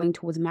women are going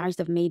towards marriage,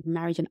 they've made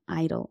marriage an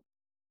idol.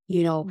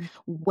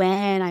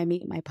 When I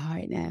meet my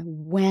partner,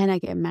 when I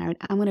get married,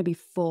 I'm going to be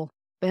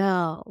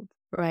fulfilled,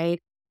 right?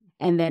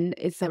 And then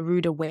it's a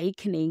rude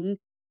awakening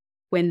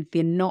when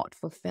they're not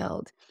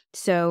fulfilled.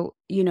 So,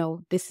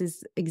 this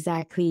is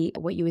exactly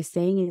what you were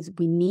saying, is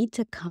we need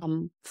to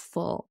come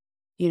full,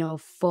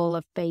 full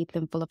of faith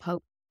and full of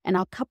hope. And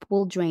our cup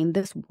will drain.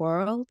 This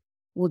world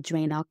will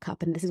drain our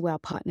cup. And this is where our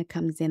partner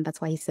comes in.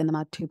 That's why he sent them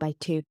out 2 by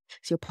 2.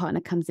 So your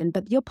partner comes in,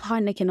 but your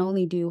partner can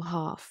only do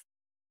half.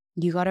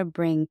 You got to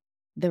bring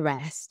the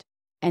rest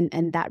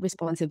and that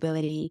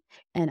responsibility.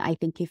 And I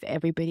think if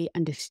everybody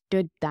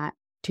understood that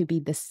to be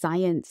the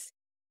science,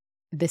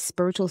 the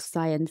spiritual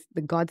science,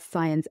 the God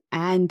science,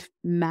 and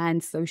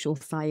man's social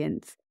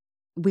science,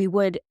 we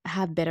would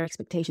have better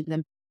expectations.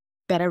 And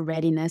better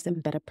readiness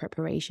and better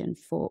preparation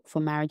for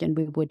marriage, and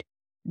we would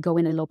go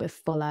in a little bit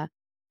fuller.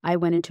 I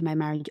went into my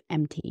marriage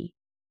empty,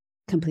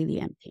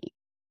 completely empty,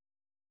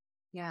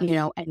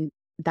 Yeah. and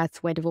that's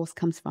where divorce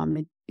comes from.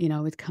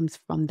 It comes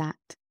from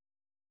that.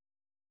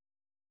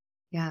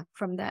 Yeah.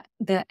 From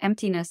the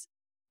emptiness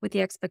with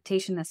the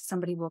expectation that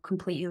somebody will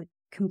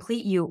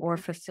complete you or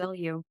fulfill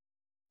you.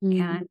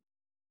 Mm, And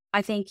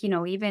I think,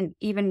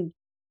 even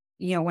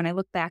when I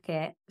look back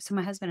at, so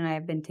my husband and I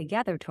have been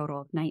together total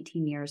of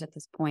 19 years at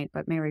this point,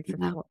 but married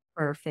yeah,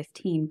 for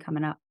 15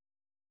 coming up.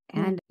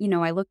 yeah, And,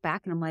 I look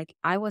back and I'm like,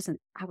 I was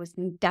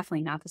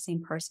definitely not the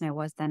same person I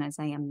was then as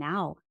I am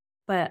now.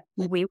 But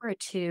yeah, we were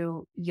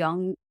two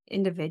young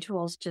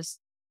individuals, just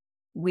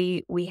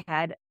we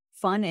had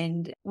fun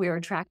and we were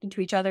attracted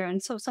to each other.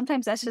 And so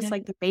sometimes that's just yeah.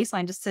 like the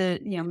baseline just to,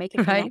 make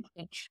a Right.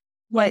 connection.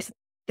 But Yes.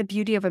 the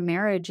beauty of a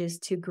marriage is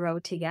to grow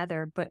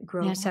together, but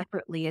grow Yeah.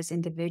 separately as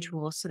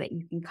individuals so that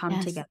you can come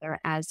Yes. together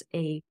as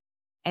a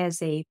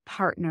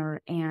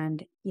partner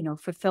and,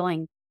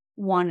 fulfilling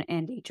one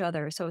and each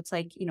other. So it's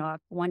like,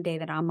 one day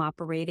that I'm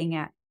operating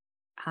at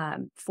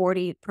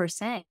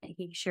 40%,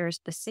 he shares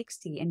the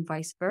 60 and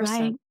vice versa.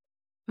 Right.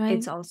 Right.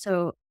 It's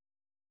also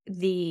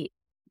the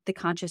the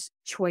conscious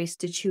choice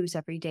to choose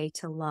every day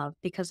to love,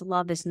 because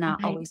love is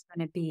not Right. always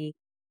going to be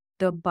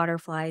the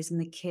butterflies and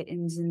the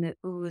kittens and the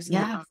oohs and the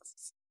Yeah.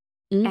 ahs.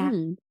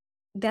 And Mm.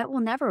 that will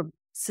never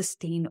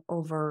sustain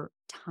over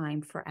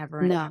time forever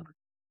and No. ever,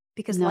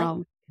 because life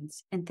No.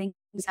 happens and things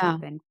Yeah.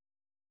 happen,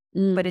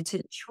 but Mm. it's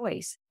a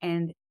choice.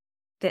 And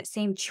that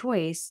same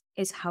choice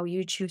is how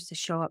you choose to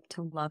show up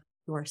to love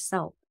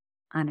yourself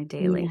on a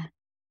daily. Yeah.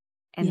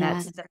 And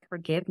that's Yes. the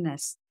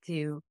forgiveness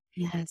to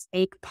Yes.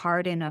 take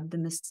pardon of the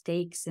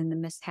mistakes and the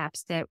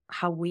mishaps that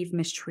how we've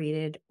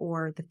mistreated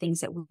or the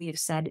things that we have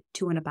said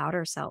to and about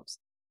ourselves.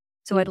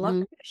 So I'd love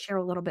Mm-hmm. for you to share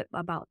a little bit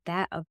about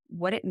that, of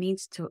what it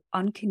means to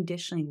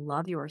unconditionally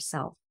love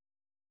yourself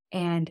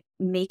and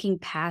making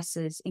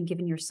passes and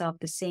giving yourself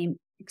the same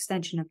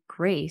extension of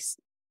grace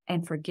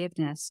and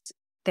forgiveness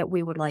that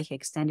we would like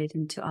extended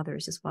into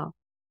others as well.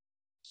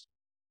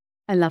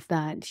 I love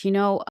that.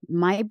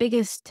 My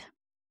biggest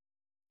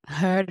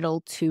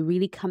hurdle to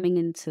really coming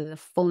into the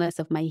fullness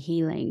of my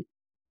healing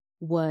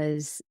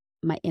was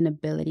my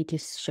inability to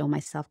show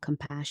myself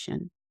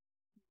compassion,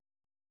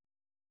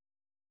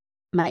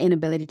 my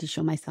inability to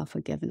show myself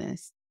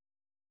forgiveness.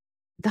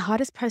 The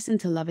hardest person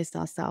to love is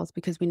ourselves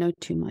because we know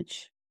too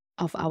much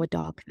of our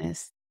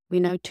darkness. We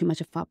know too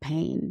much of our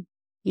pain.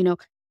 You know,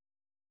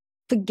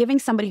 Forgiving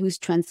somebody who's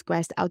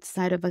transgressed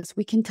outside of us,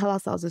 we can tell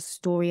ourselves a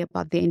story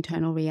about their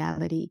internal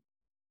reality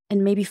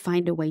and maybe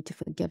find a way to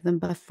forgive them.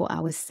 But for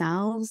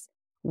ourselves,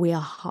 we are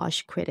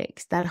harsh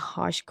critics. That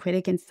harsh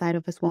critic inside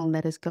of us won't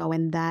let us go.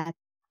 And that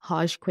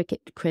harsh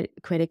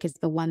critic is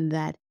the one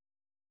that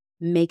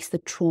makes the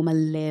trauma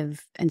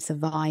live and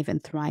survive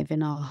and thrive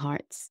in our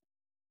hearts.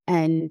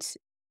 And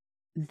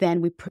then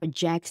we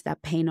project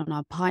that pain on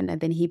our partner,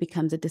 then he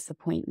becomes a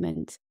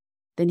disappointment.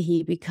 Then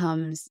he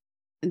becomes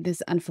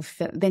this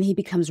unfulfilled, then he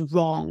becomes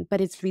wrong.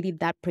 But it's really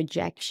that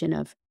projection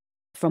of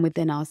from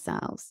within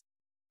ourselves.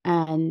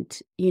 And,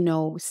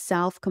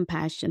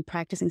 self-compassion,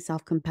 practicing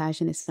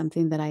self-compassion is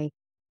something that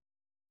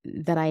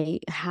I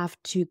have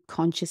to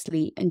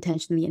consciously,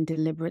 intentionally, and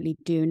deliberately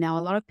do. Now,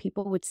 a lot of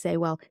people would say,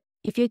 well,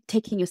 if you're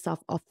taking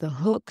yourself off the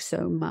hook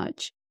so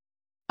much,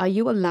 are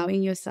you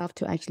allowing yourself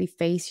to actually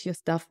face your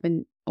stuff,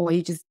 or are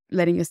you just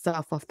letting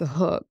yourself off the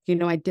hook?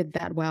 I did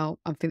that well.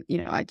 I'm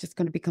just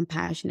going to be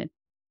compassionate.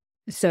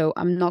 So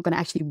I'm not going to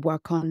actually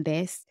work on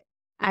this.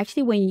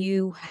 Actually, when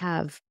you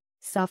have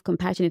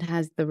self-compassion, it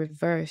has the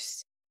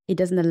reverse. It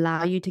doesn't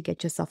allow you to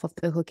get yourself off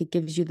the hook. It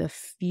gives you the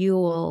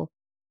fuel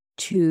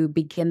to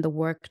begin the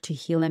work to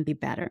heal and be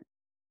better.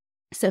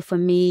 So for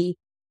me,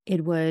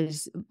 it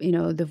was,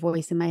 the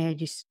voice in my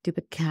head, you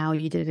stupid cow,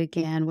 you did it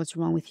again. What's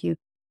wrong with you?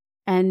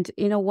 And,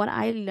 what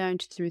I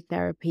learned through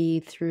therapy,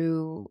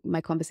 through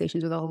my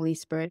conversations with the Holy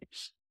Spirit,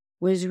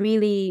 was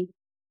really,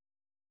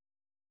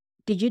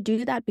 did you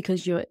do that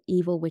because you're an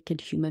evil,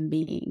 wicked human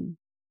being?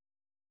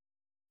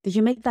 Did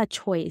you make that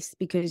choice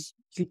because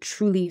you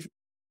truly,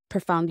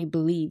 profoundly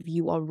believe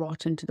you are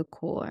rotten to the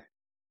core?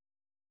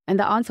 And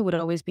the answer would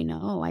always be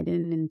no. I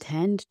didn't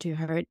intend to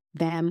hurt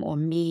them or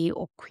me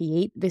or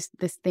create this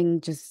thing,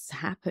 just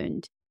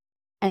happened.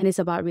 And it's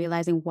about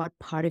realizing what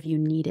part of you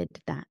needed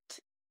that.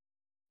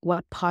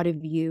 What part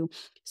of you.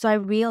 So I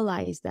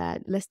realized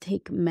that, let's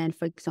take men,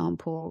 for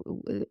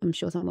example. I'm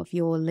sure some of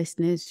your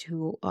listeners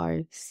who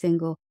are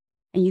single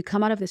and you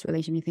come out of this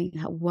relationship, you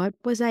think, what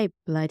was I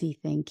bloody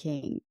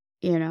thinking?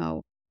 You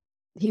know,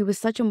 he was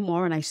such a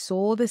moron. I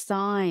saw the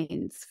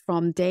signs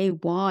from day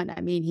one.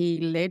 I mean, he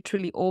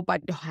literally all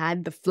but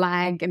had the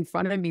flag in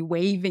front of me,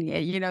 waving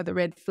it, the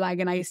red flag.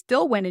 And I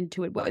still went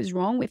into it. What is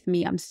wrong with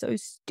me? I'm so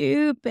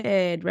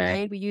stupid,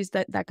 right? We use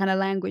that kind of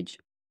language.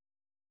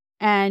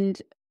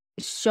 And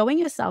showing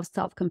yourself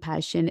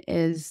self-compassion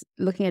is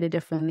looking at it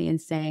differently and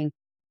saying,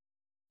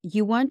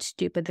 you weren't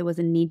stupid. There was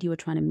a need you were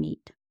trying to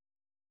meet.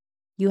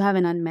 You have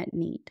an unmet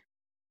need.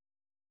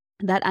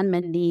 That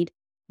unmet need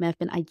may have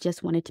been, I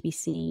just wanted to be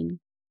seen.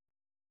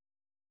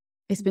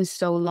 It's been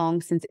so long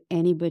since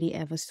anybody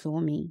ever saw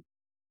me.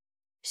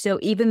 So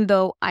even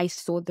though I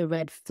saw the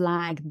red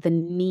flag, the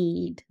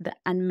need, the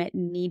unmet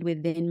need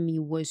within me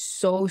was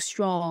so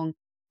strong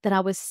that I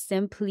was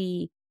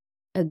simply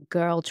a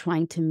girl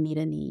trying to meet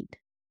a need.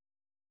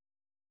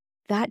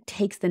 That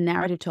takes the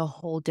narrative to a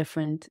whole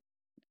different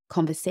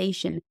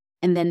conversation.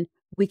 And then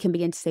we can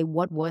begin to say,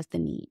 what was the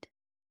need?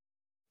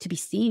 To be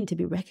seen, to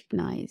be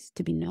recognized,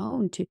 to be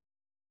known, to,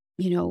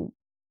 you know,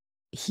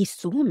 he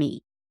saw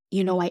me.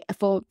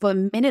 For a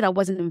minute, I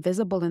wasn't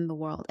invisible in the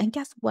world. And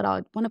guess what?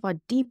 One of our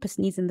deepest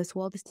needs in this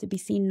world is to be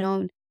seen,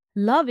 known.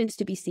 Love is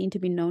to be seen, to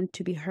be known,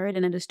 to be heard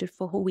and understood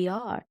for who we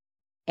are.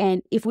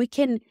 And if we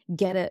can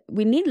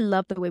we need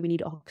love the way we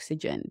need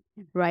oxygen,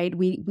 right?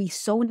 We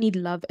so need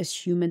love as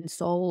human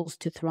souls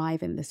to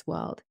thrive in this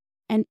world.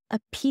 And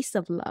a piece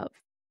of love,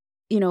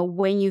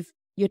 when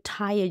you're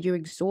tired, you're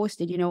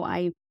exhausted.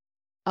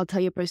 I'll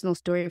tell you a personal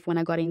story of when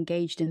I got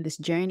engaged in this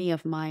journey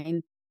of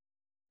mine,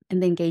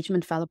 and the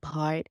engagement fell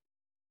apart,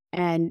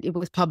 and it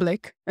was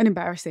public and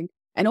embarrassing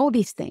and all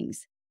these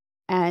things.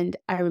 And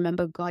I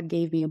remember God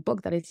gave me a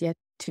book that is yet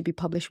to be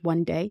published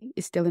one day.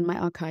 It's still in my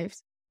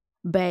archives.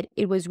 But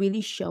it was really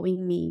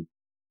showing me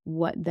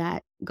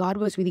God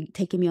was really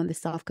taking me on the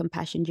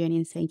self-compassion journey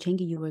and saying,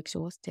 Chengi, you were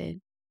exhausted.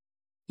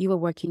 You were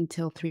working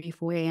till 3,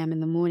 4 a.m.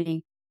 in the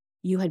morning.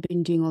 You had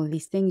been doing all of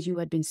these things. You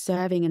had been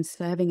serving and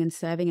serving and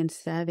serving and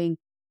serving.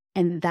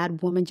 And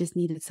that woman just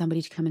needed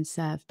somebody to come and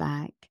serve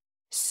back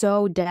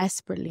so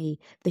desperately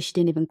that she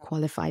didn't even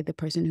qualify the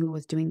person who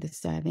was doing the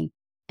serving.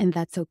 And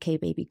that's okay,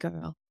 baby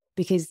girl,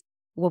 because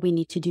what we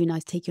need to do now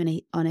is take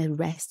you on a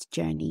rest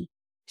journey.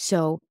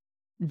 So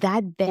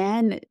that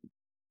then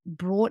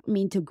brought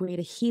me into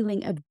greater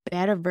healing, a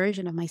better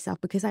version of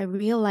myself, because I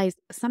realized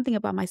something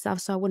about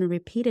myself so I wouldn't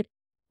repeat it.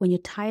 When you're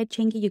tired,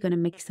 Chengi, you're going to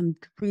make some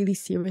really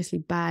seriously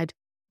bad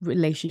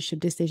relationship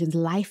decisions,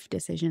 life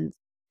decisions.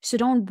 So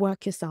don't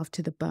work yourself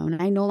to the bone.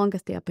 I no longer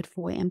stay up at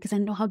 4 a.m. because I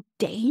know how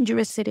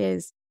dangerous it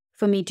is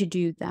for me to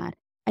do that.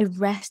 I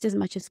rest as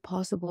much as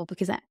possible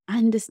because I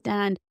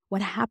understand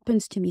what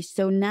happens to me.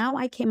 So now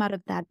I came out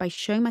of that by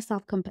showing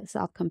myself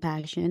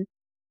self-compassion,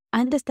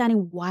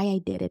 understanding why I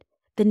did it,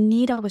 the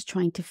need I was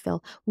trying to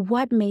fill,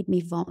 what made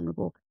me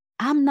vulnerable.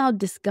 I'm now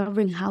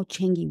discovering how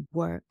Chengi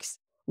works.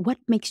 What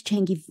makes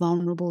Chengi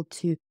vulnerable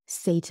to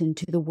Satan,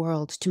 to the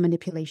world, to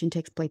manipulation, to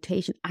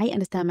exploitation? I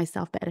understand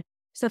myself better.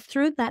 So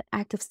through that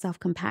act of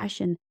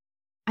self-compassion,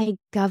 I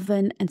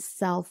govern and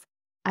I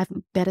have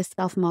better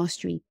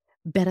self-mastery,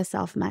 better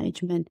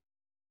self-management.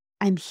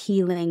 I'm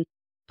healing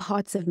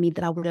parts of me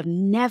that I would have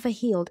never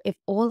healed if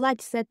all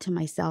I'd said to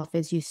myself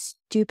is, you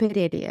stupid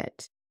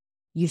idiot.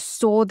 You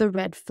saw the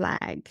red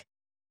flag.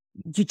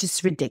 You're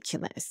just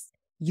ridiculous.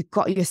 You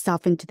got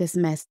yourself into this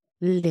mess.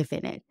 Live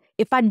in it.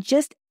 If I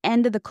just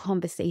ended the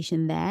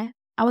conversation there,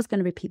 I was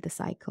going to repeat the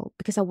cycle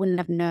because I wouldn't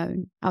have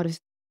known. I would have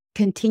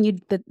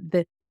continued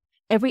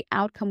every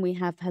outcome we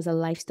have has a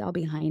lifestyle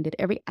behind it.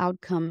 Every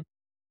outcome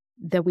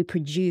that we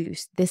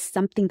produce, there's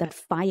something that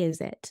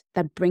fires it,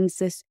 that brings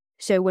us.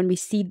 So when we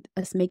see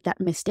us make that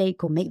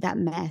mistake or make that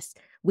mess,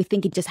 we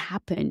think it just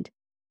happened.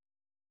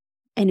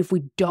 And if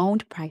we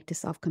don't practice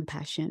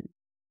self-compassion,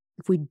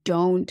 if we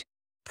don't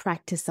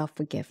practice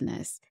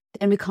self-forgiveness,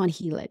 then we can't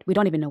heal it. We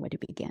don't even know where to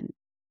begin.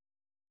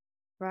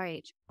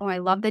 Right. Oh, I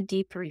love the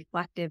deep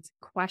reflective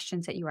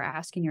questions that you were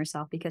asking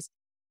yourself, because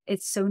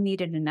it's so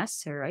needed and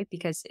necessary, right?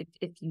 Because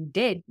if you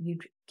did,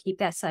 you'd keep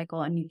that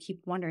cycle and you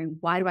keep wondering,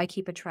 why do I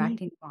keep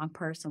attracting the wrong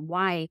person?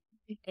 Why?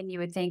 And you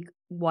would think,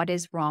 what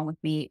is wrong with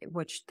me?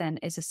 Which then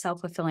is a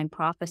self-fulfilling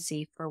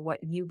prophecy for what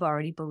you've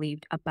already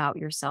believed about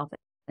yourself.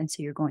 And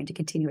so you're going to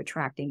continue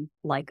attracting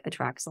like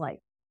attracts like.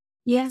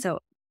 Yeah. So,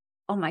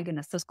 oh my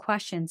goodness, those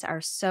questions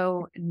are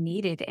so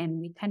needed. And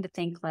we tend to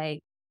think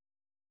like,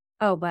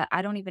 oh, but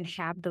I don't even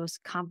have those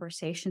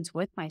conversations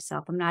with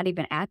myself. I'm not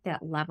even at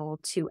that level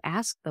to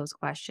ask those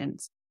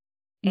questions.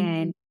 Mm-hmm.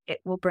 And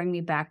it will bring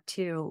me back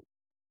to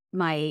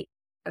a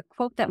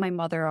quote that my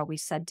mother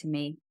always said to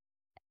me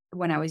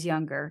when I was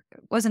younger. It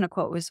wasn't a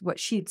quote, it was what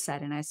she'd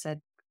said. And I said,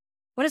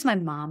 what does my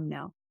mom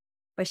know?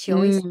 But she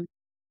always said,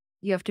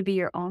 you have to be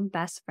your own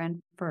best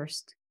friend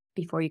first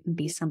before you can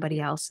be somebody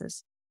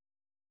else's.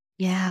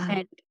 Yeah.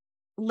 And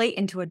late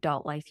into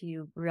adult life,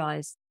 you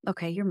realize,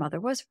 okay, your mother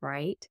was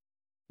right.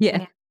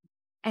 Yeah.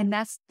 And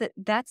that's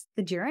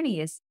the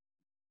journey, is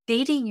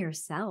dating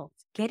yourself,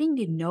 getting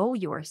to know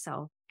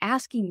yourself,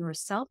 asking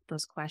yourself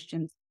those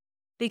questions.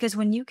 Because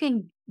when you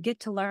can get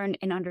to learn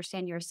and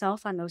understand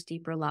yourself on those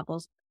deeper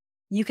levels,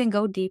 you can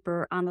go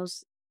deeper on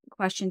those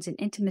questions in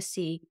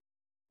intimacy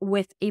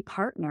with a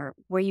partner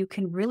where you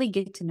can really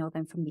get to know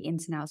them from the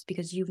ins and outs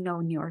because you've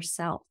known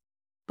yourself.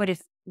 But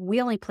if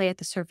we only play at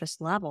the surface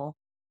level,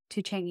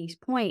 to Chengi's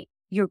point,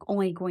 you're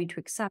only going to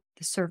accept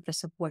the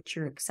surface of what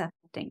you're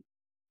accepting.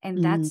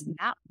 And that's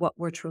not what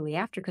we're truly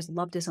after, because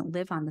love doesn't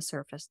live on the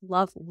surface.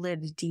 Love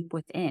lives deep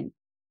within.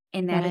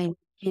 And that is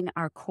in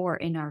our core,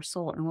 in our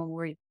soul. And when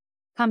we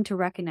come to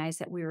recognize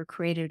that we were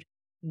created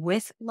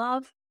with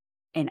love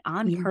and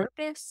on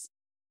purpose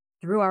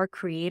through our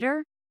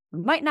creator, we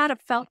might not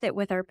have felt it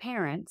with our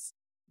parents,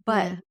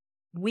 But Yeah.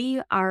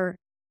 we are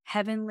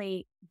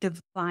heavenly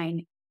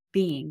divine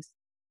beings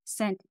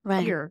sent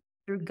Right. here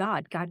through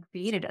God. God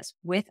created us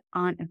with,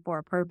 on, and for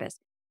a purpose.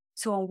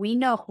 So when we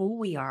know who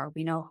we are,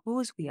 we know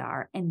whose we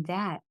are, and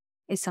that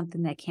is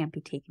something that can't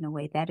be taken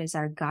away. That is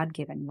our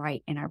God-given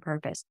right and our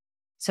purpose.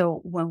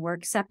 So when we're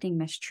accepting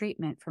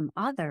mistreatment from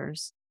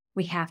others,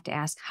 we have to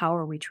ask, how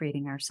are we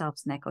treating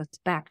ourselves? And that goes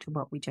back to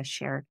what we just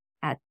shared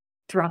at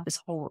throughout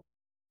this whole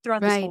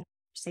Right.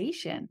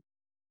 conversation.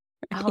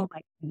 Oh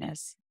my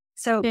goodness.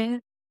 So, Yeah.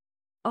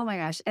 oh my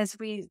gosh, as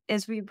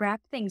we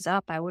wrap things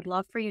up, I would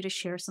love for you to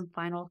share some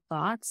final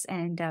thoughts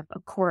and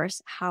of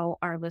course how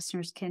our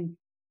listeners can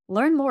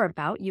learn more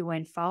about you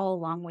and follow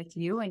along with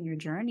you and your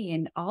journey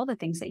and all the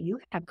things that you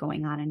have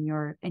going on in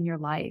your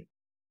life.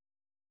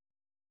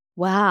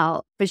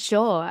 Wow, for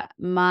sure.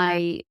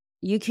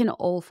 You can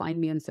all find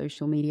me on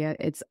social media.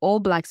 It's all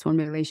Black Swan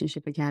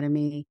Relationship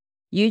Academy.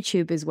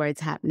 YouTube is where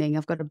it's happening.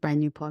 I've got a brand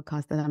new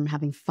podcast that I'm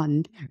having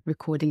fun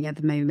recording at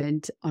the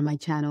moment on my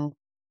channel,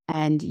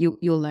 and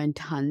you'll learn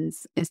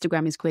tons.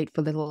 Instagram is great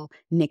for little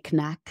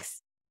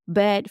knickknacks,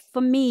 but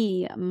for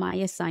me, my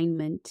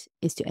assignment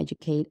is to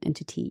educate and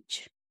to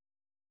teach.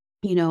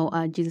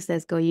 Jesus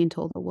says, "Go ye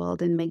into all the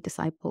world and make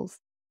disciples."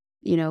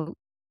 You know,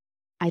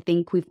 I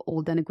think we've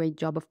all done a great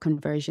job of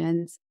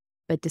conversions,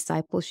 but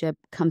discipleship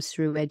comes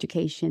through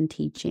education,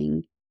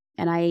 teaching.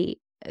 And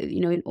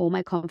in all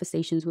my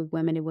conversations with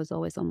women, it was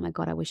always, oh my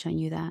God, I wish I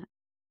knew that.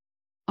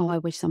 Oh, I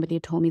wish somebody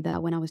had told me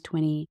that when I was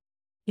 20.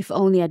 If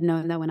only I'd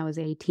known that when I was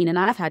 18. And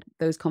I've had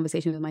those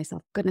conversations with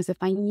myself. Goodness, if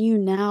I knew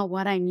now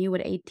what I knew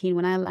at 18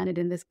 when I landed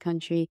in this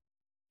country,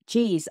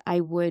 geez,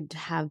 I would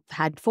have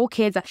had 4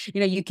 kids.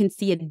 You can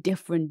see a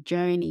different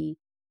journey.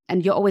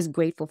 And you're always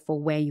grateful for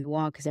where you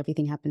are because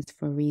everything happens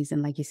for a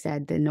reason. Like you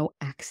said, there are no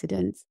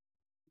accidents.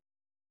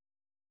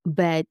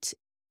 But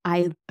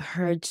I've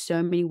heard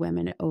so many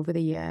women over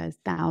the years,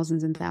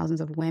 thousands and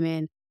thousands of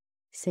women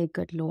say,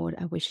 "Good Lord,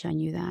 I wish I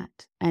knew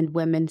that." And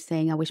women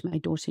saying, "I wish my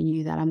daughter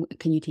knew that.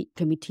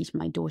 Can we teach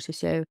my daughter?"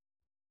 So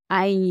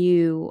I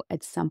knew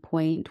at some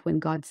point when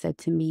God said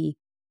to me,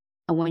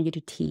 "I want you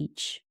to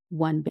teach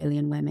 1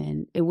 billion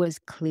women." It was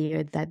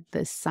clear that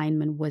the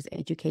assignment was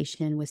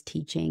education, was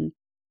teaching.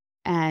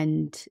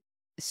 And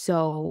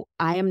so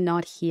I am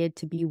not here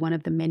to be one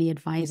of the many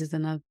advisors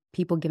and of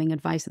people giving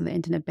advice on the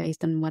internet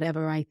based on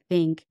whatever I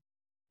think.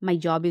 My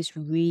job is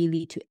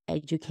really to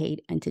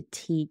educate and to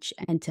teach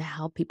and to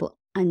help people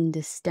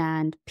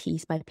understand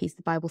piece by piece.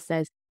 The Bible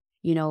says,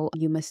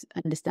 you must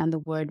understand the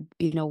word,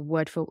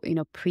 word for,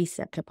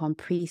 precept upon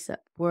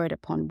precept, word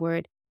upon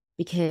word,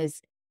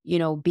 because,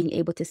 being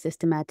able to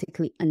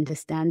systematically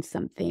understand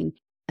something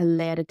a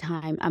layer at a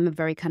time.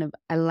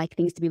 I like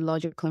things to be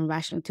logical and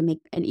rational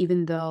and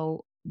even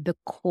though the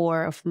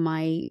core of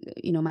my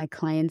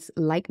clients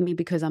like me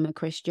because I'm a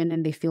Christian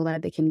and they feel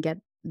that they can get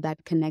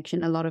that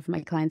connection. A lot of my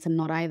clients are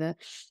not either.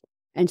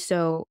 And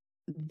so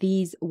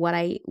what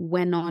I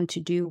went on to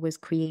do was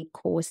create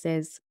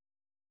courses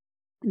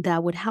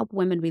that would help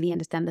women really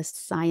understand the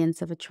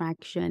science of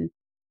attraction,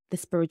 the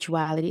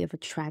spirituality of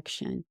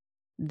attraction,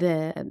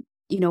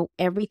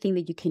 everything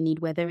that you can need,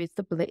 whether it's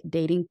the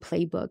dating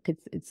playbook,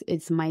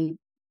 it's my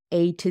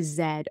A to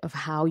Z of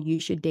how you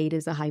should date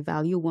as a high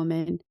value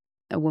woman,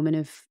 a woman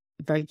of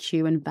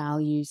virtue and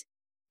values.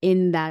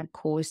 In that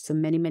course, so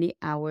many, many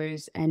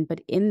hours.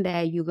 But in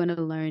there, you're going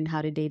to learn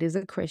how to date as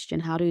a Christian,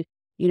 how to,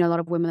 a lot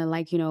of women are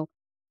like,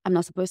 I'm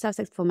not supposed to have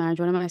sex before marriage.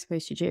 What am I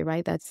supposed to do?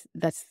 Right. That's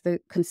the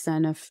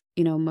concern of,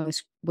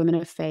 most women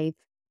of faith.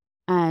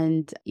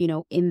 And,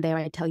 in there,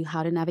 I tell you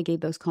how to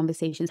navigate those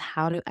conversations,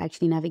 how to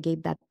actually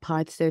navigate that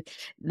part. So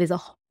there's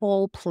a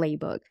whole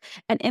playbook.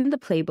 And in the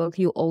playbook,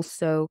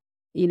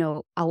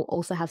 I'll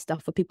also have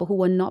stuff for people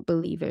who are not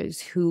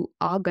believers, who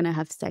are going to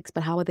have sex,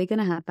 but how are they going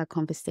to have that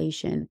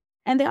conversation?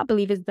 And there are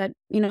believers that,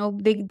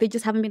 they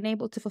just haven't been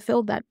able to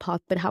fulfill that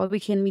path. But how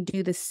can we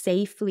do this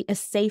safely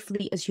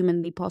as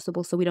humanly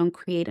possible so we don't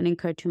create and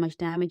incur too much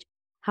damage?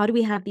 How do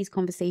we have these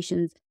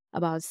conversations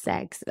about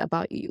sex,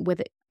 about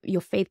whether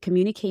your faith,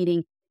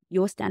 communicating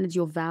your standards,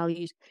 your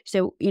values?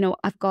 So,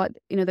 I've got,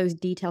 those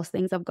details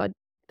things. I've got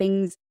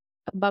things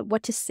about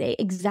what to say,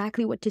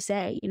 exactly what to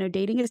say.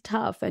 Dating is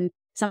tough. And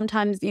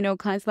sometimes,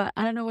 clients like,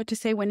 I don't know what to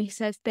say when he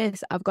says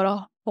this. I've got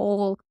a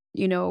whole,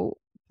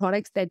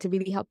 products there to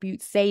really help you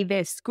say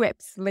this,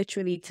 scripts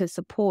literally to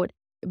support.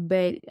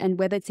 And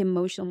whether it's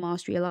emotional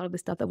mastery, a lot of the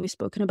stuff that we've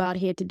spoken about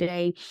here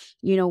today,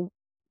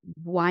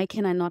 why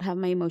can I not have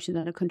my emotions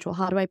under control?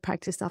 How do I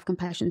practice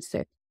self-compassion?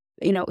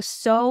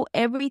 So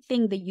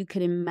everything that you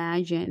could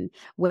imagine,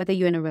 whether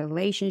you're in a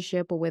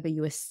relationship or whether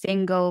you are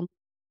single,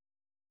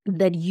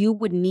 that you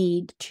would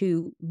need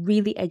to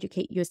really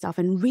educate yourself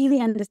and really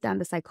understand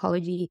the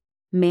psychology,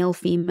 male,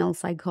 female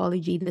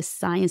psychology, the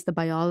science, the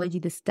biology,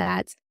 the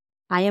stats.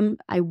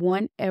 I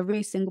want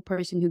every single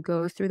person who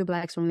goes through the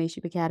Black Swan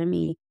Relationship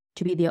Academy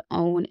to be their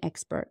own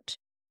expert.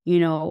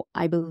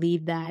 I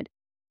believe that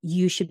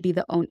you should be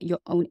your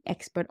own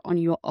expert on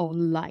your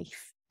own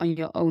life, on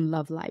your own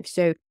love life.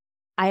 So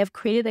I have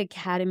created the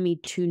academy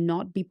to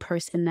not be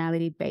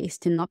personality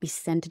based, to not be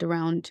centered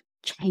around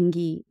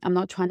Chengi, I'm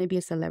not trying to be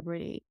a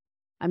celebrity.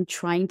 I'm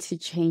trying to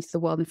change the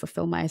world and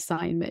fulfill my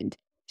assignment.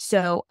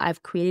 So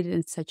I've created it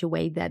in such a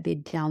way that they're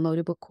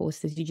downloadable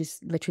courses. You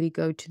just literally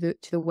go to the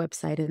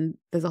website, and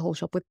there's a whole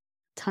shop with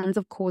tons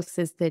of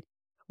courses that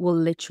will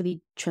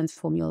literally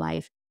transform your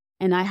life.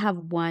 And I have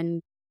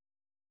one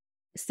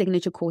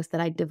signature course that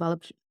I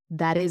developed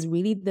that is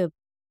really the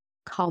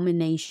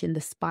culmination,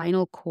 the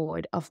spinal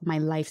cord of my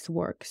life's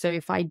work. So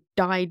if I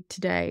died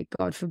today,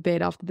 God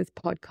forbid, after this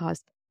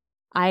podcast,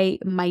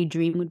 my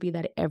dream would be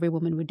that every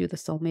woman would do the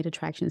Soulmate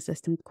Attraction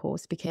System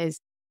course, because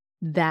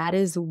that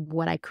is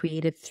what I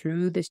created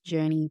through this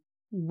journey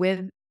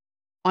with,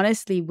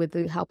 honestly, with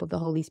the help of the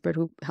Holy Spirit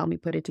who helped me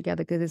put it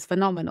together, because it's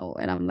phenomenal.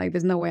 And I'm like,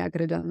 there's no way I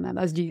could have done that.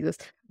 That's Jesus,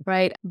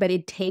 right? But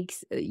it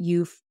takes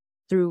you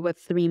through a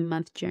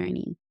 3-month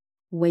journey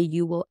where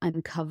you will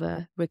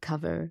uncover,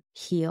 recover,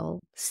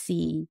 heal,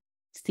 see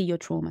your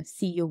trauma,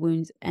 see your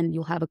wounds, and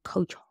you'll have a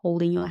coach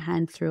holding your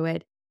hand through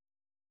it.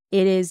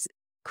 It has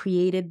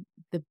created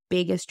the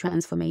biggest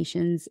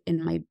transformations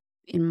in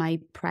my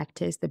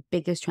practice, the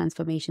biggest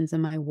transformations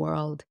in my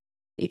world.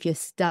 If you're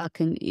stuck,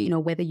 and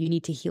whether you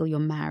need to heal your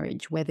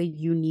marriage, whether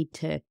you need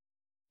to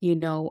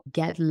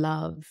get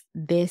love,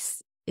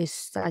 this is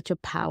such a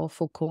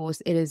powerful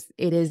course. It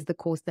is the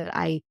course that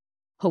I,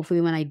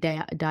 hopefully when I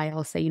die,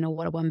 I'll say,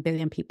 1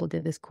 billion people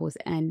did this course,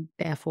 and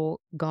therefore,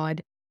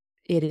 God,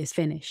 it is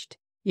finished.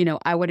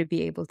 I want to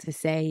be able to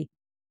say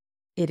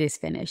it is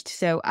finished.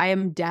 So I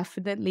am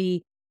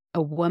definitely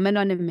a woman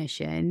on a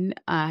mission.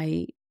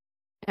 I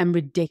am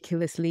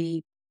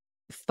ridiculously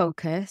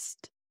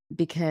focused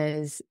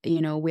because,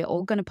 we're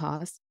all going to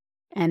pass.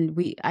 And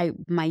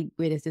my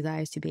greatest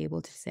desire is to be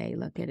able to say,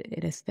 look,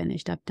 it is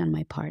finished. I've done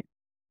my part.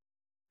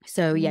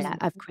 So yeah,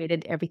 I've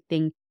created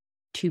everything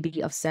to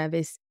be of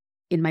service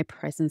in my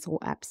presence or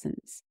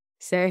absence.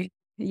 So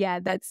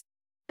yeah, that's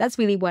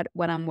really what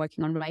I'm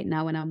working on right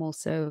now. And I'm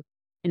also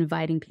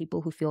inviting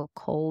people who feel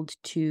called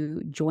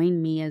to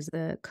join me as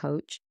a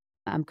coach.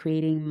 I'm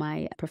creating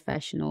my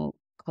professional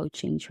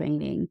coaching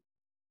training,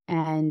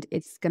 and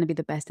it's going to be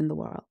the best in the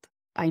world.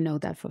 I know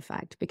that for a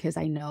fact, because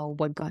I know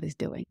what God is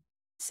doing.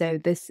 So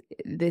this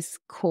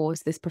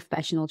course, this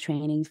professional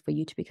training for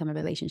you to become a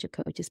relationship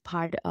coach, is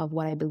part of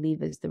what I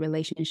believe is the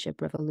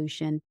relationship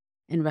revolution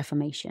and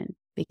reformation,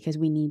 because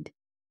we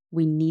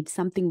need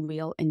something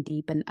real and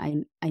deep, and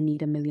I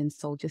need 1 million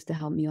soldiers to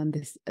help me on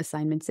this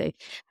assignment. So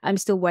I'm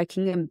still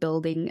working and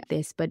building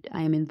this, but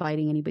I am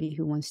inviting anybody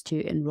who wants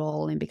to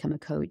enroll and become a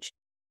coach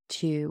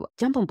to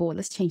jump on board.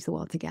 Let's change the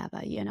world together.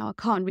 I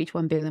can't reach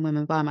 1 billion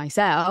women by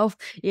myself.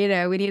 We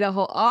need a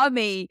whole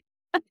army.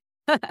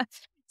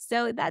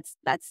 So that's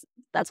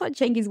what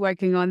Chengi's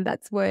working on.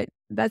 That's the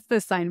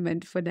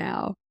assignment for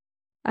now.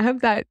 I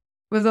hope that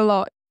was a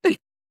lot.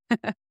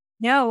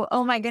 No,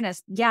 oh my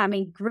goodness. Yeah, I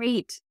mean,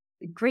 great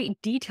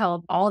detail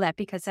of all that,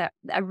 because I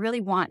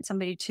really want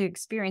somebody to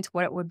experience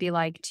what it would be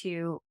like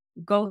to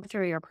go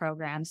through your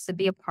programs, to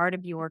be a part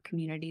of your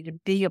community, to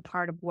be a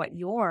part of what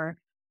your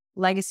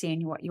legacy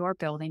and what you're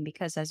building.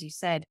 Because as you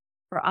said,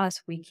 for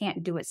us, we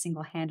can't do it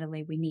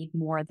single-handedly. We need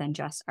more than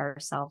just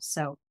ourselves.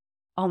 So,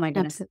 oh my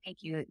goodness, Absolutely. thank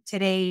you.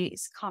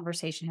 Today's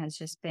conversation has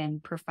just been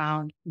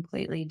profound,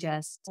 completely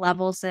just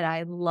levels that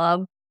I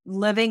love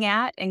living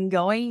at and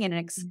going and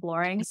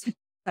exploring. So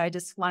I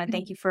just want to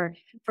thank you for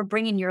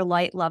bringing your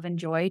light, love, and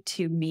joy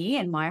to me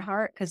and my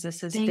heart, because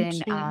this has been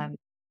Thank you.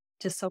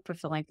 just so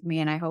fulfilling for me.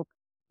 And I hope,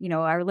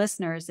 our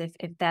listeners, if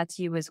that's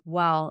you as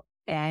well,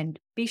 and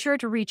be sure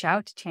to reach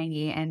out to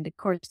Chengi. And of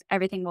course,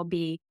 everything will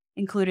be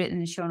included in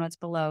the show notes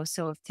below.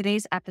 So if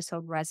today's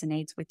episode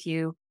resonates with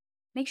you,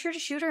 make sure to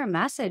shoot her a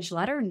message.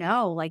 Let her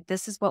know, like,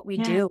 this is what we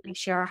Yeah. do. We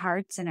share our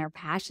hearts and our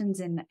passions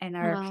and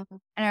Wow.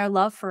 our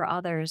love for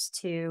others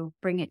to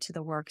bring it to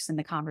the works and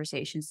the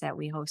conversations that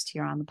we host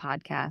here on the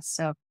podcast.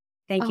 So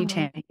thank you, Oh,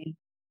 Chengi.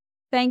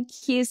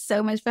 thank you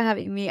so much for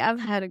having me. I've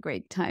had a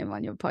great time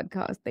on your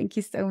podcast. Thank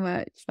you so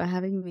much for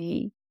having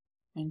me.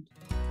 Thank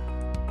you.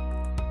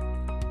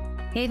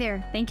 Hey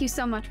there. Thank you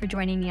so much for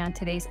joining me on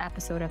today's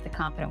episode of the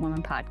Confident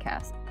Woman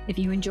Podcast. If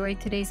you enjoyed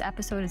today's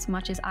episode as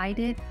much as I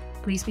did,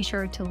 please be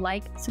sure to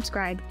like,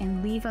 subscribe,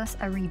 and leave us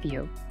a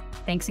review.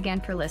 Thanks again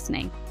for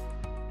listening.